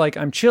 He's like,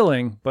 I'm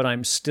chilling, but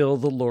I'm still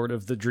the lord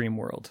of the dream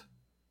world.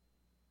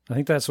 I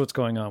think that's what's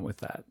going on with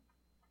that.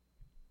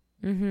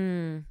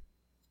 And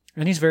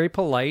he's very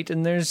polite,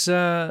 and there's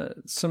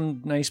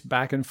some nice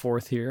back and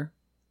forth here.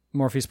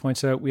 Morpheus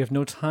points out, we have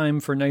no time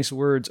for nice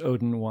words,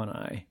 Odin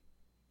One-Eye.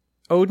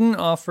 Odin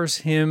offers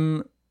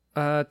him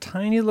a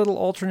tiny little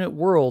alternate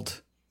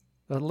world,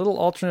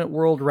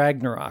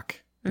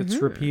 Ragnarok, that's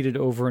repeated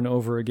over and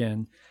over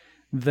again,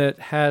 that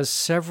has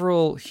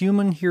several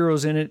human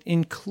heroes in it,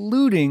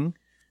 including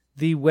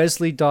the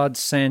Wesley Dodds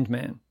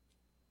Sandman.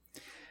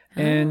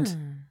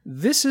 And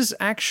This is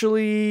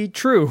actually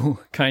true,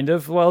 kind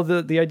of. Well,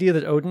 the idea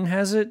that Odin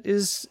has it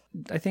is,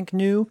 I think,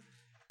 new.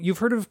 You've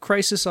heard of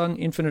Crisis on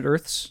Infinite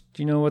Earths?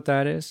 Do you know what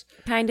that is?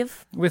 Kind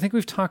of. I think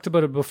we've talked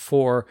about it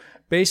before.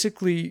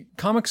 Basically,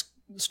 comics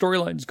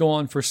storylines go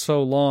on for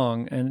so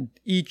long, and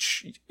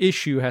each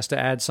issue has to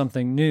add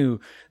something new,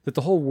 that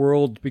the whole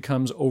world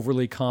becomes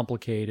overly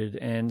complicated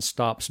and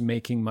stops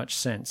making much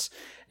sense.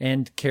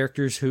 And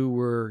characters who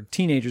were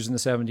teenagers in the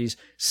 70s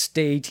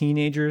stay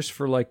teenagers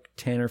for like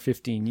 10 or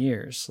 15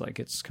 years. Like,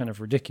 it's kind of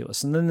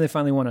ridiculous. And then they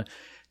finally want to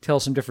tell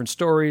some different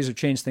stories or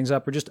change things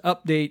up or just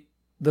update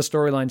the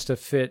storylines to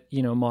fit,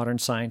 modern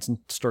science and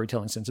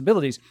storytelling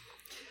sensibilities.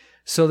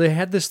 So they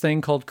had this thing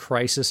called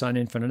Crisis on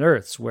Infinite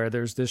Earths, where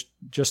there's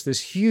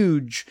this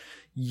huge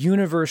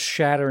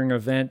universe-shattering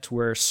event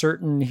where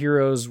certain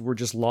heroes were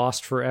just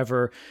lost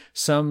forever.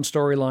 Some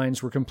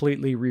storylines were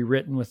completely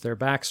rewritten with their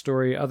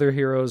backstory. Other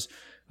heroes,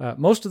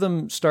 most of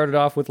them started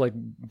off with like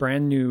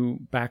brand new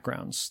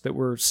backgrounds that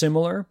were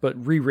similar,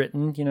 but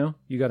rewritten.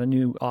 You got a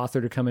new author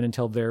to come in and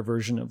tell their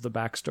version of the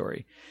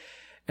backstory.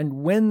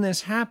 And when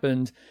this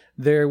happened,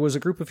 there was a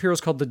group of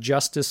heroes called the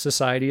Justice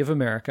Society of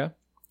America,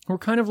 who were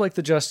kind of like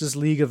the Justice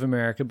League of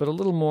America, but a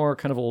little more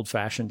kind of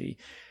old-fashioned-y.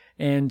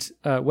 And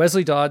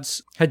Wesley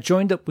Dodds had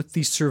joined up with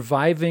the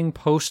surviving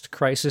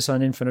post-Crisis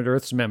on Infinite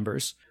Earths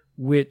members,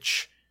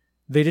 which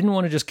they didn't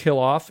want to just kill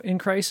off in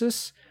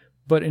Crisis,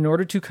 but in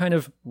order to kind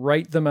of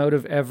write them out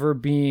of ever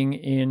being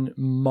in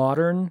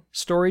modern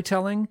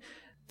storytelling,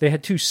 they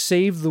had to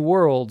save the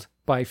world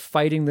by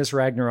fighting this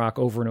Ragnarok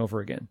over and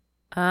over again.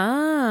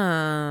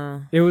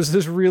 Ah. It was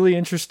this really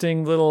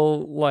interesting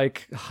little,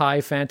 like,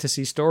 high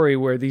fantasy story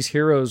where these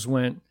heroes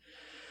went,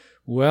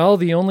 well,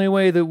 the only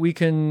way that we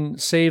can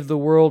save the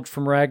world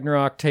from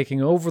Ragnarok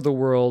taking over the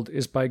world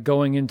is by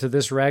going into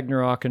this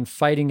Ragnarok and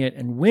fighting it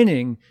and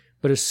winning,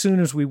 but as soon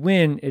as we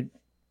win, it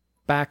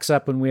backs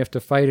up and we have to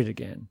fight it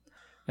again.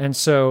 And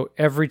so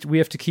we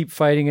have to keep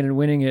fighting it and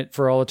winning it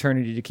for all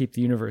eternity to keep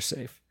the universe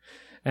safe.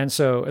 And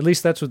so at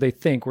least that's what they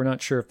think. We're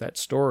not sure if that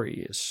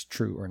story is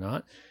true or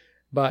not,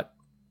 but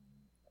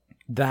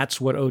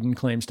that's what Odin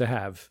claims to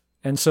have.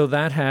 And so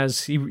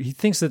he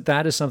thinks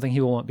that is something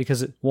he will want,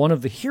 because one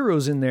of the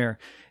heroes in there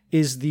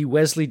is the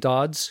Wesley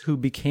Dodds who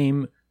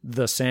became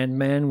the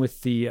Sandman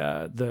with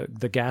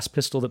the gas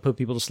pistol that put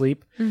people to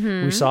sleep.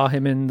 Mm-hmm. We saw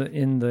him in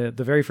the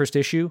very first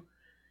issue,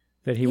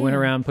 that he went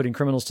around putting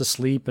criminals to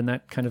sleep, and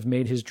that kind of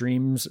made his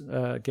dreams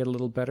get a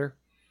little better.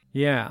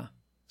 Yeah.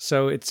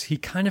 So he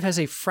kind of has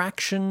a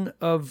fraction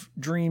of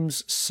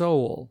Dream's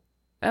soul.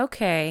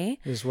 Okay.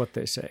 Is what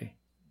they say.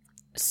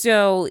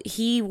 So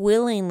he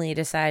willingly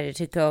decided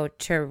to go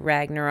to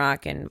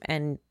Ragnarok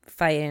and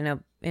fight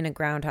in a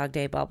Groundhog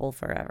Day bubble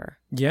forever.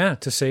 Yeah,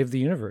 to save the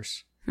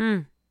universe.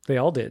 They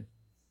all did.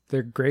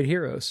 They're great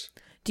heroes.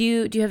 Do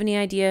you have any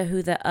idea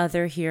who the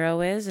other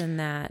hero is in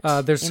that?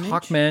 There's image?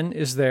 Hawkman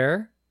is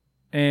there,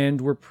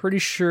 and we're pretty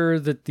sure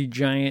that the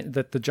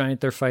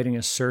giant they're fighting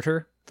is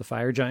Surtur, the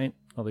fire giant.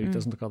 Although he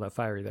doesn't look all that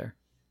fiery there.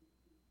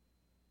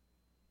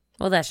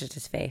 Well, that's just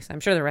his face. I'm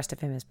sure the rest of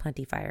him is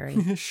plenty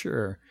fiery.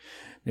 Sure.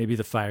 Maybe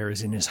the fire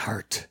is in his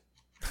heart.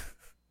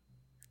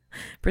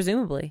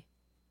 Presumably.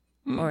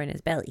 Or in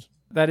his belly.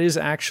 That is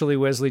actually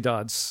Wesley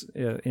Dodds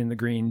in the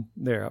green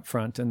there up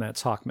front, and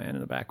that's Hawkman in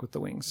the back with the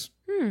wings.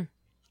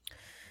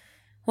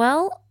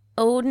 Well,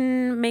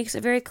 Odin makes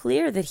it very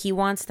clear that he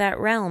wants that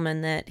realm,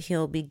 and that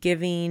he'll be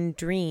giving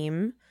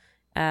Dream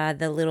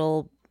the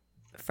little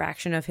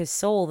fraction of his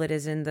soul that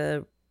is in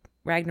the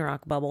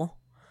Ragnarok bubble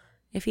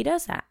if he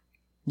does that.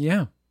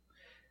 Yeah.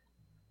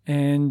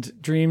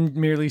 And Dream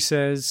merely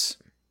says,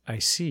 I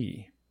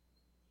see.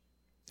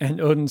 And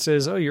Odin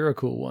says, oh, you're a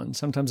cool one.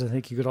 Sometimes I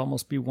think you could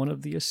almost be one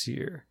of the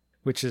Aesir,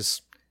 which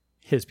is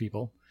his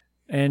people.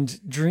 And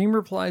Dream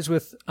replies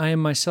with, I am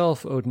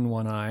myself, Odin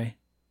One-Eye,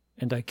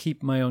 and I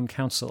keep my own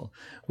counsel,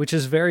 which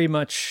is very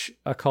much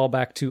a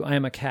callback to I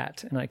am a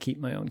cat, and I keep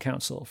my own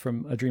counsel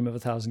from A Dream of a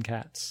Thousand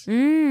Cats.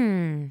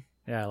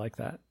 Yeah, I like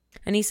that.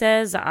 And he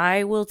says,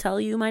 I will tell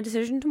you my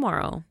decision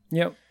tomorrow.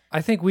 Yep.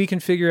 I think we can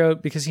figure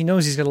out, because he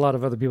knows he's got a lot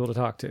of other people to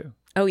talk to.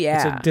 Oh, yeah.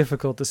 It's a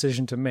difficult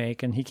decision to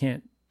make, and he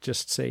can't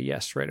just say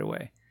yes right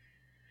away.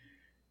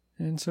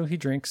 And so he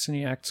drinks and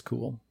he acts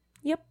cool.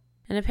 Yep.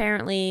 And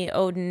apparently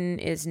Odin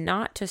is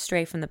not to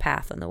stray from the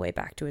path on the way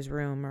back to his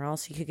room, or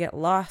else he could get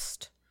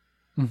lost.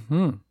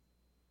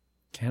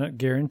 Cannot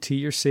guarantee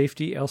your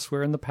safety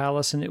elsewhere in the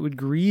palace, and it would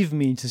grieve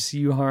me to see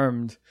you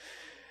harmed.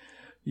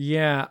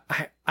 Yeah,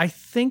 I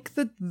think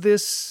that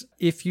this,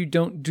 if you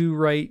don't do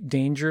right,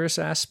 dangerous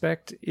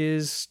aspect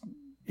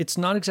it's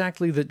not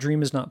exactly that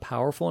Dream is not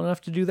powerful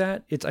enough to do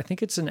that. I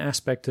think it's an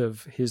aspect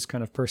of his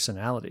kind of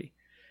personality,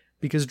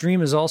 because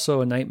Dream is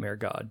also a nightmare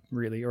god,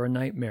 really, or a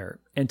nightmare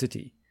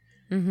entity,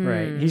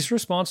 right? He's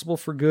responsible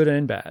for good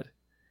and bad.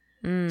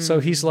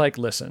 So he's like,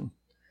 listen,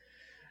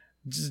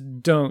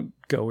 don't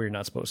go where you're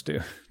not supposed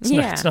to.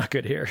 It's not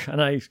good here. And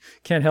I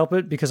can't help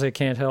it because I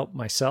can't help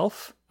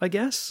myself, I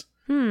guess.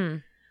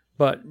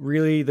 But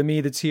really, the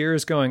me that's here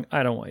is going,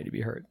 I don't want you to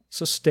be hurt.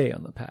 So stay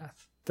on the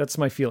path. That's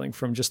my feeling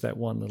from just that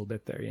one little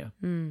bit there, yeah.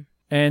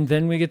 And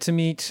then we get to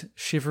meet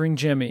Shivering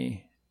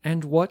Jemmy.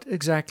 And what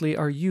exactly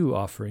are you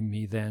offering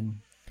me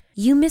then?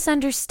 You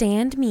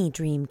misunderstand me,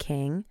 Dream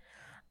King.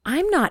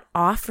 I'm not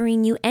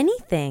offering you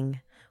anything.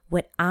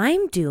 What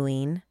I'm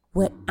doing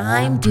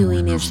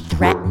is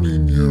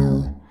threatening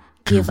you.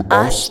 Give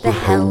us the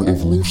hell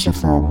of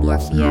Lucifer,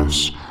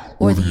 Morpheus,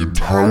 or the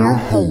entire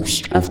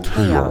host of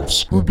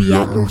chaos will be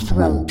at your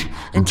throat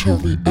until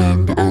the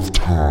end of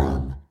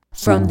time.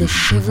 From the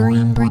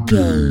Shivering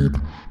Brigade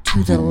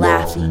to the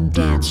Laughing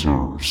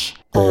Dancers,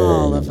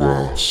 all of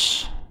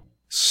us.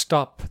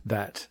 Stop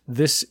that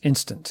this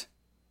instant.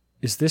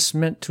 Is this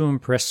meant to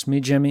impress me,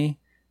 Jemmy?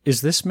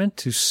 Is this meant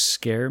to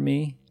scare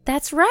me?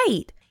 That's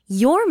right.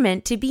 You're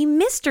meant to be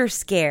Mr.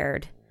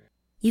 Scared.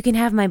 You can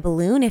have my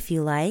balloon if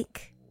you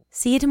like.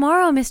 See you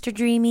tomorrow, Mr.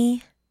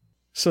 Dreamy.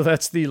 So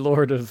that's the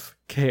Lord of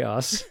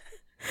Chaos.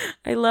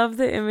 I love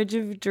the image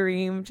of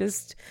Dream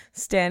just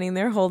standing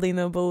there holding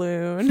the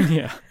balloon.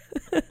 Yeah.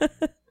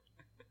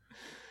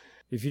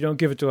 If you don't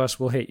give it to us,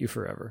 we'll hate you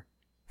forever.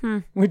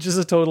 Which is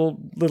a total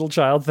little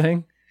child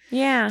thing.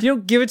 Yeah. If you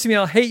don't give it to me,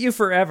 I'll hate you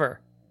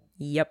forever.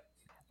 Yep.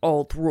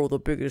 I'll throw the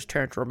biggest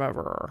tantrum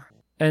ever.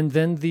 And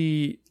then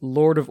the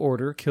Lord of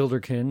Order,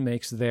 Kilderkin,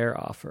 makes their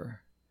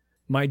offer.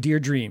 My dear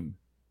Dream,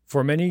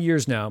 for many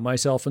years now,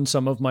 myself and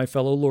some of my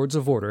fellow Lords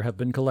of Order have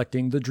been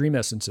collecting the dream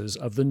essences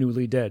of the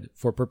newly dead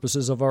for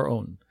purposes of our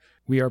own.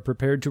 We are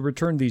prepared to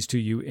return these to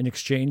you in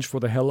exchange for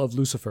the Hell of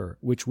Lucifer,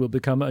 which will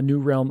become a new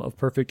realm of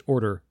perfect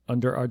order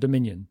under our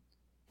dominion.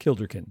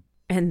 Kilderkin.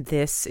 And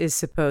this is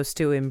supposed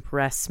to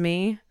impress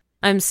me?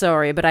 I'm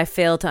sorry, but I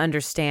fail to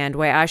understand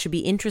why I should be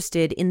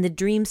interested in the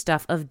dream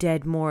stuff of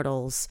dead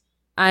mortals.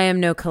 I am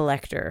no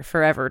collector,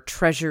 forever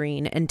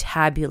treasuring and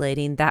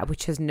tabulating that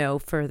which has no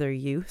further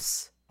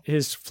use.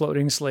 His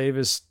floating slave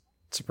is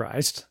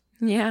surprised.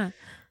 Yeah.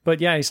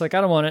 But yeah, he's like,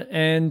 I don't want it.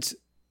 And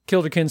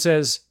Kilderkin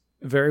says,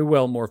 very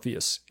well,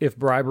 Morpheus. If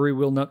bribery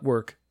will not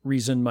work,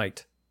 reason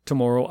might.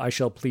 Tomorrow I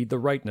shall plead the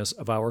rightness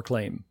of our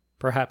claim.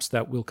 Perhaps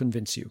that will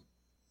convince you.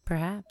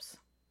 Perhaps.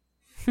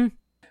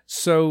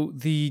 So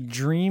the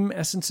dream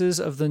essences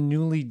of the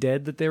newly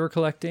dead that they were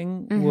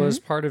collecting was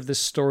part of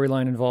this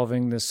storyline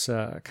involving this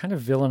kind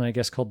of villain, I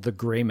guess, called the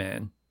Gray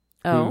Man,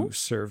 who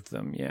served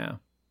them. Yeah.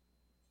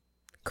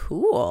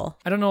 Cool.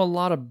 I don't know a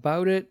lot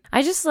about it.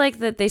 I just like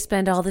that they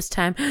spend all this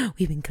time,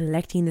 we've been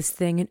collecting this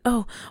thing, and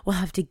we'll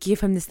have to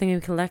give him this thing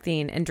we've been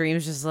collecting. And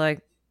Dream's just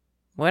like,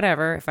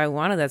 whatever. If I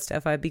wanted that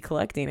stuff, I'd be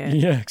collecting it.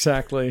 Yeah,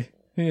 exactly.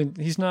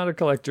 He's not a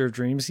collector of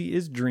dreams. He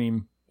is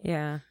Dream.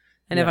 Yeah.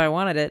 And if I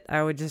wanted it,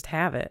 I would just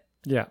have it.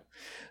 Yeah.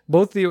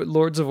 Both the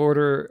Lords of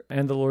Order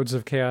and the Lords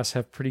of Chaos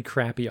have pretty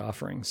crappy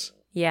offerings.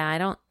 Yeah, I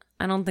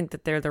don't think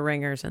that they're the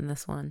ringers in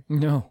this one.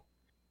 No.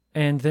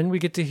 And then we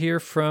get to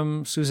hear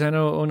from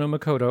Susanoo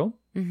Onomakoto.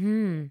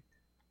 Mm-hmm.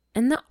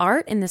 And the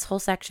art in this whole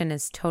section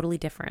is totally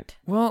different.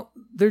 Well,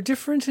 they're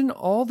different in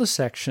all the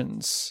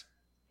sections.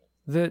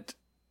 That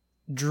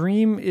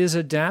Dream is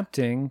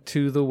adapting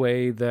to the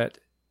way that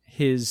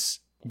his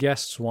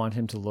guests want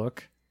him to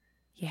look.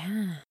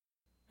 Yeah.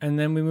 And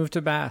then we move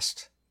to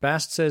Bast.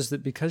 Bast says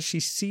that because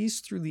she sees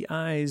through the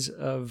eyes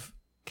of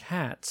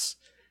cats,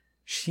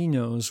 she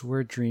knows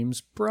where Dream's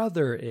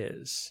brother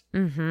is.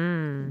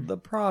 Mm-hmm. The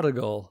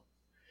prodigal.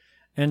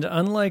 And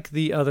unlike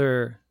the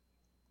other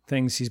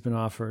things he's been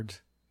offered,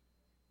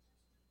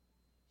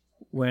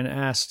 when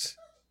asked,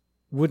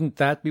 wouldn't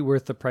that be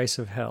worth the price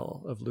of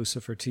hell of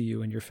Lucifer to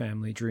you and your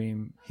family,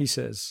 Dream? He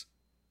says,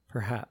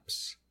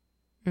 perhaps.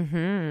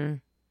 Mm-hmm.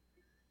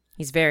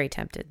 He's very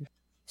tempted.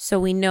 So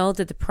we know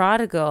that the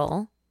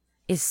prodigal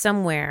is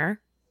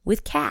somewhere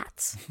with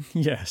cats.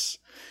 Yes.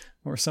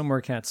 Or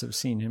somewhere cats have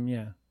seen him,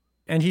 yeah.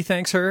 And he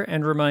thanks her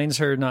and reminds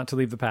her not to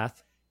leave the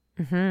path.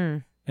 Mm-hmm.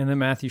 And then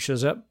Matthew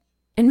shows up.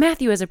 And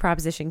Matthew has a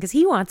proposition because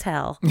he wants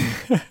hell.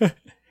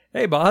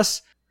 Hey,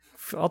 boss.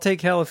 I'll take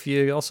hell if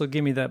you also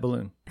give me that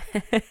balloon.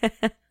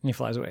 And he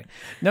flies away.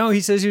 No, he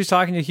says he was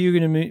talking to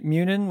Hugin and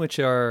Munin, which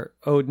are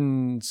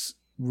Odin's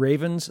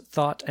ravens,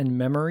 thought and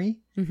memory.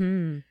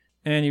 Mm-hmm.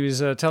 And he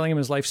was telling him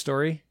his life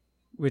story,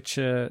 which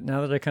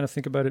now that I kind of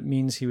think about it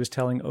means he was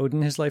telling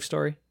Odin his life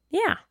story.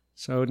 Yeah.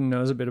 So Odin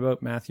knows a bit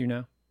about Matthew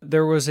now.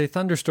 There was a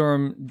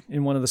thunderstorm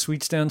in one of the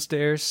suites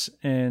downstairs,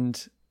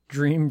 and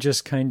Dream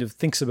just kind of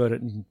thinks about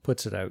it and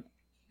puts it out.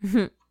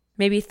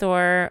 Maybe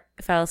Thor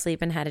fell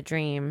asleep and had a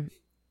dream,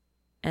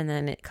 and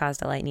then it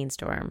caused a lightning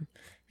storm.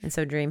 And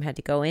so Dream had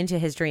to go into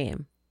his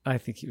dream. I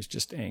think he was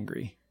just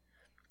angry.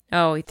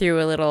 Oh, he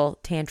threw a little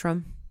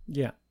tantrum?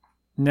 Yeah.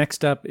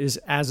 Next up is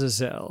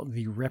Azazel,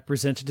 the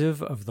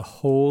representative of the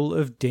whole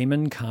of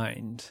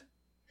daemonkind.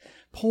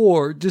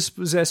 Poor,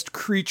 dispossessed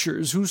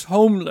creatures whose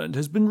homeland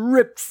has been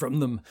ripped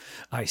from them.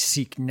 I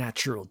seek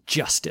natural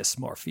justice,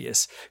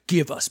 Morpheus.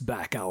 Give us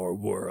back our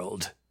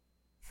world.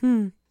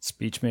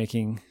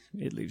 Speech-making,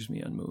 it leaves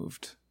me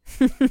unmoved.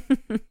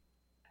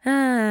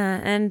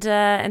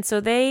 And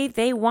so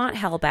they want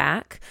hell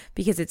back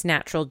because it's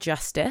natural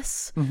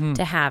justice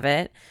to have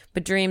it.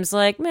 But Dream's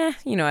like, meh,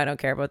 I don't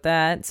care about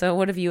that. So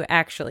what have you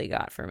actually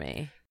got for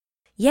me?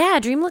 Yeah,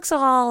 Dream looks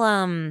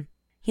all,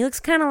 he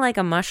looks kind of like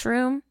a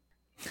mushroom.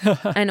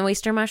 An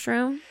oyster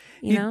mushroom,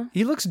 you know?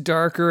 He looks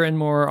darker and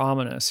more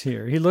ominous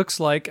here. He looks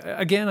like,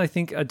 again, I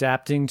think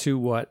adapting to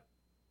what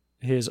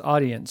his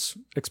audience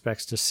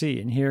expects to see.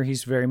 And here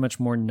he's very much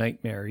more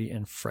nightmare-y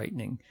and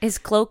frightening. His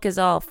cloak is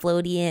all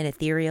floaty and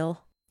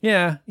ethereal.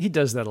 Yeah, he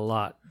does that a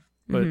lot.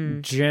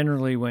 But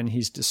generally when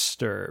he's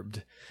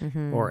disturbed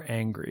or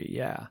angry,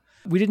 yeah.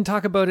 We didn't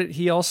talk about it.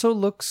 He also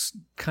looks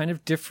kind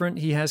of different.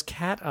 He has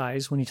cat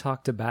eyes when he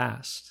talked to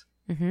Bast.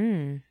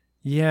 Mm-hmm.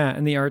 Yeah,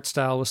 and the art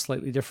style was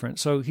slightly different.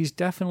 So he's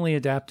definitely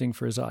adapting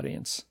for his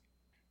audience.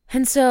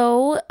 And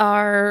so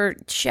our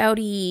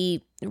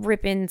shouty,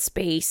 ripping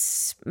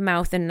space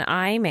mouth and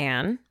eye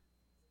man,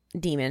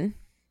 demon,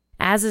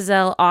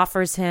 Azazel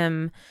offers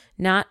him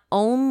not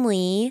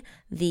only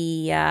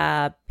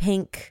the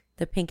pink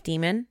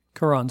demon,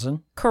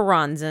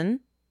 Karanzan,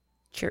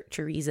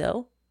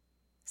 chorizo,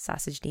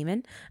 sausage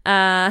demon,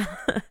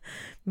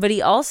 but he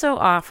also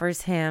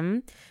offers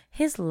him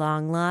his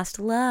long-lost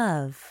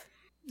love.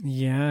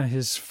 Yeah,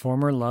 his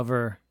former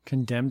lover,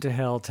 condemned to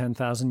hell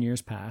 10,000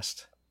 years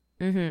past.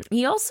 Mm-hmm.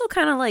 He also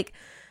kind of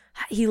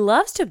he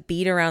loves to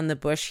beat around the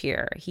bush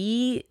here.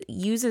 He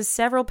uses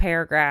several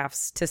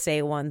paragraphs to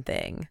say one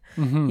thing.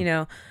 Mm-hmm. You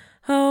know,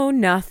 oh,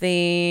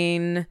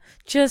 nothing,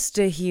 just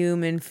a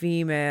human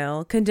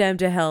female condemned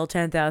to hell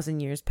 10,000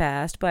 years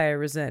past by a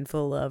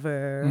resentful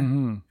lover.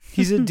 Mm-hmm.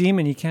 He's a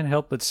demon. He can't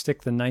help but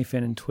stick the knife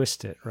in and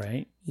twist it,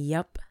 right?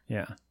 Yep.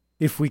 Yeah.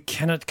 If we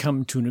cannot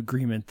come to an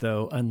agreement,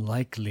 though,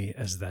 unlikely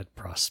as that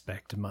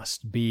prospect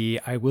must be,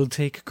 I will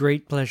take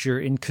great pleasure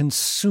in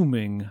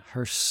consuming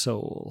her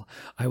soul.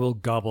 I will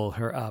gobble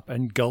her up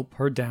and gulp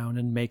her down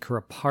and make her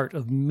a part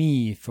of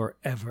me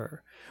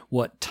forever.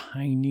 What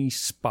tiny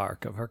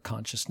spark of her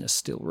consciousness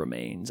still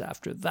remains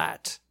after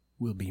that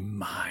will be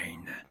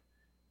mine.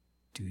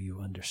 Do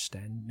you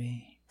understand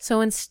me?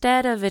 So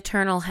instead of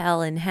eternal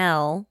hell in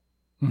hell,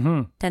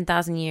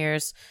 10,000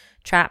 years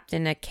trapped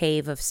in a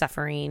cave of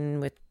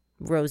suffering with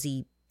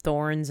rosy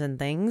thorns and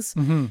things,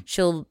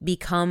 she'll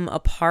become a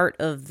part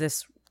of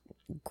this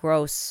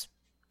gross,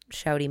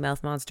 shouty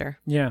mouth monster.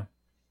 Yeah.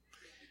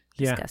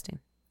 Disgusting.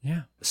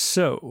 Yeah.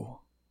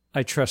 So,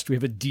 I trust we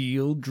have a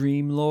deal,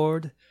 Dream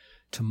Lord?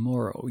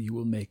 Tomorrow you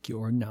will make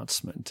your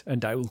announcement,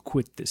 and I will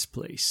quit this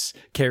place,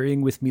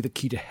 carrying with me the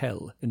key to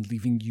hell, and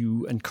leaving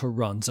you and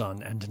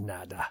Karanzan and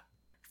Nada.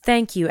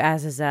 Thank you,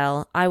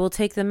 Azazel. I will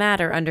take the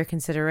matter under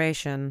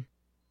consideration.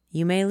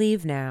 You may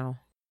leave now.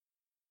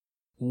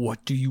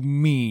 What do you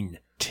mean,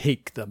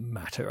 take the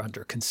matter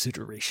under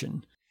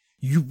consideration?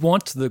 You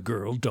want the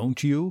girl,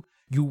 don't you?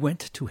 You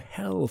went to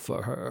hell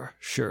for her.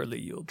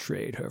 Surely you'll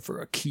trade her for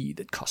a key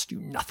that cost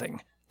you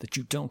nothing, that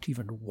you don't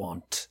even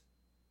want.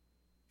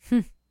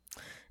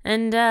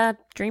 And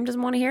Dream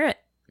doesn't want to hear it.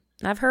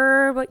 I've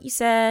heard what you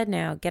said.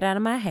 Now get out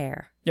of my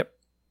hair. Yep.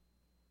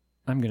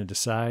 I'm going to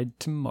decide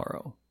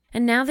tomorrow.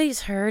 And now that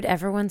he's heard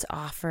everyone's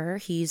offer,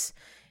 he's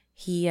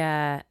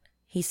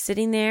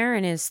sitting there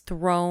in his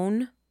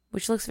throne,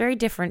 which looks very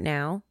different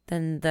now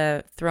than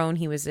the throne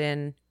he was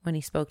in when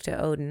he spoke to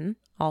Odin,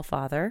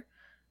 Allfather.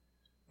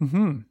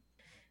 Mm-hmm.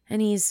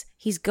 And he's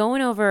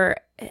going over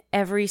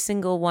every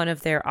single one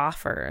of their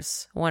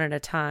offers one at a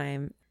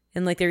time.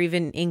 And they're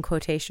even in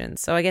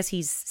quotations. So I guess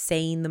he's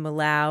saying them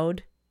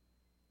aloud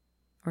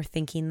or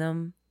thinking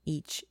them,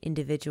 each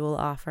individual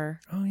offer.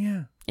 Oh,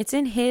 yeah. It's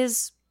in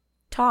his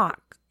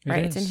talk,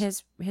 right? It's in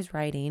his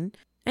writing.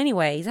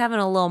 Anyway, he's having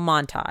a little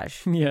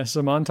montage. Yes,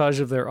 a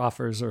montage of their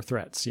offers or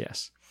threats,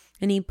 yes.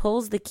 And he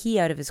pulls the key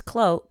out of his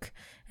cloak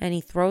and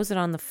he throws it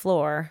on the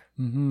floor.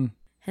 Mm-hmm.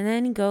 And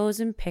then he goes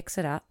and picks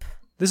it up.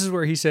 This is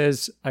where he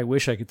says, I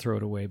wish I could throw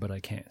it away, but I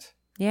can't.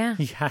 Yeah.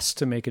 He has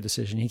to make a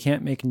decision. He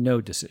can't make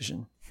no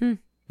decision.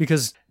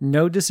 Because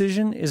no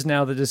decision is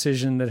now the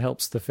decision that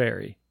helps the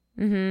fairy.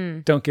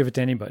 Mm-hmm. Don't give it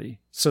to anybody.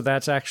 So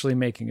that's actually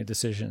making a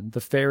decision. The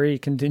fairy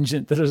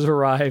contingent that has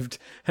arrived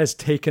has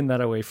taken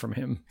that away from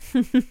him.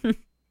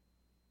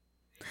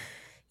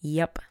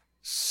 Yep.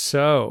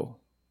 So,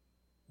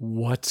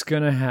 what's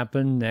going to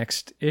happen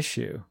next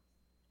issue?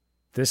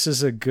 This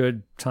is a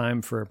good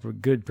time for a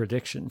good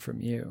prediction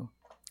from you.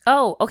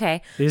 Oh,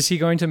 okay. Is he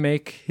going to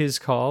make his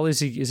call? Is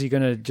he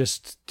going to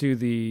just do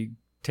the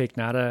take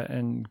Nada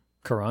and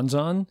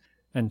Karanzan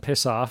and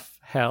piss off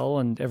Hell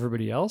and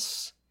everybody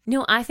else?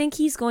 No, I think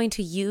he's going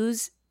to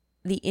use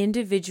the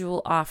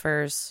individual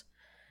offers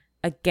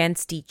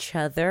against each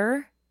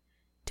other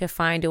to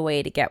find a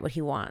way to get what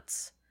he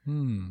wants.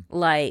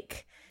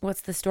 Like,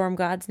 what's the storm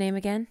god's name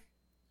again?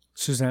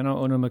 Susanoo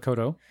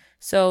Onomakoto.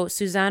 So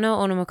Susanoo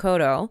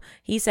Onomakoto,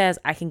 he says,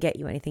 I can get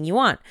you anything you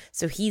want.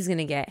 So he's going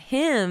to get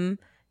him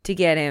to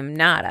get him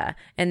Nada.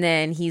 And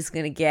then he's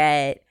going to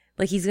get,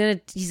 he's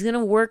going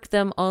to work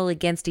them all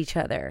against each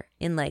other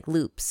in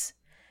loops.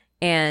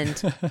 And,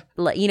 he's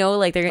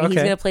going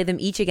to play them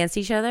each against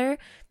each other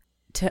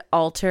to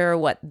alter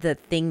what the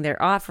thing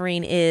they're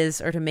offering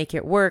is or to make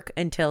it work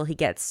until he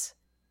gets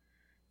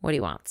what he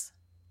wants.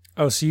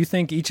 Oh, so you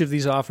think each of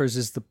these offers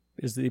is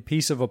the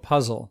piece of a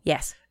puzzle?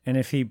 Yes. And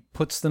if he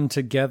puts them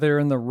together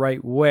in the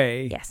right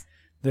way, yes,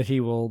 that he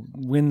will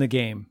win the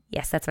game.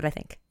 Yes, that's what I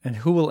think. And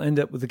who will end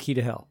up with the key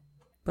to hell?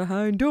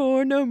 Behind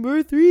door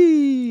number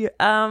 3.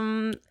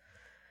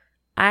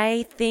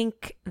 I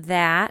think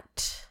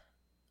that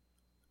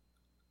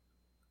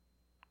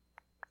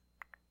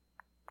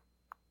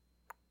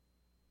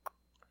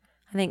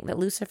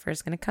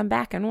Lucifer's going to come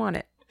back and want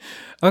it.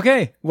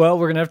 Okay, well,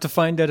 we're going to have to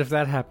find out if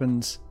that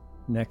happens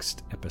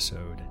next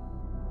episode.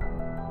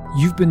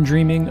 You've been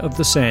dreaming of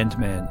The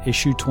Sandman,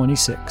 Issue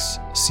 26,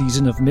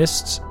 Season of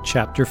Mists,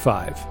 Chapter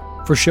 5.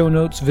 For show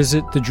notes,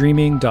 visit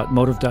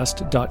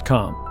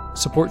thedreaming.motivedust.com.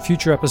 Support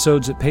future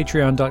episodes at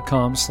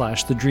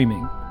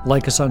patreon.com/thedreaming.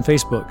 Like us on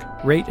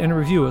Facebook, rate and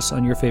review us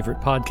on your favorite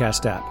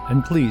podcast app,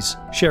 and please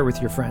share with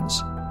your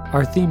friends.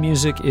 Our theme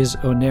music is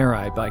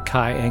Onerai by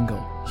Kai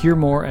Engel. Hear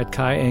more at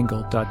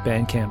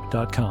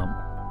kaiengel.bandcamp.com.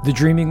 The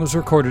Dreaming was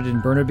recorded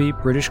in Burnaby,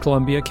 British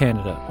Columbia,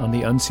 Canada, on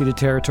the unceded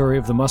territory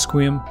of the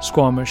Musqueam,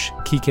 Squamish,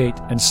 Kikate,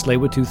 and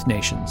Tsleil-Waututh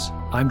nations.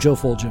 I'm Joe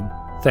Foljam.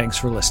 Thanks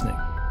for listening.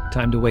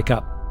 Time to wake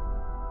up.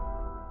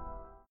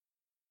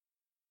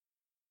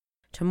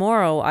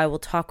 Tomorrow I will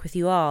talk with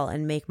you all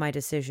and make my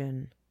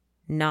decision.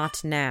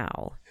 Not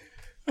now.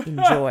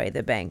 Enjoy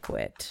the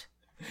banquet.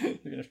 You're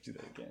going to have to do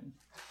that again.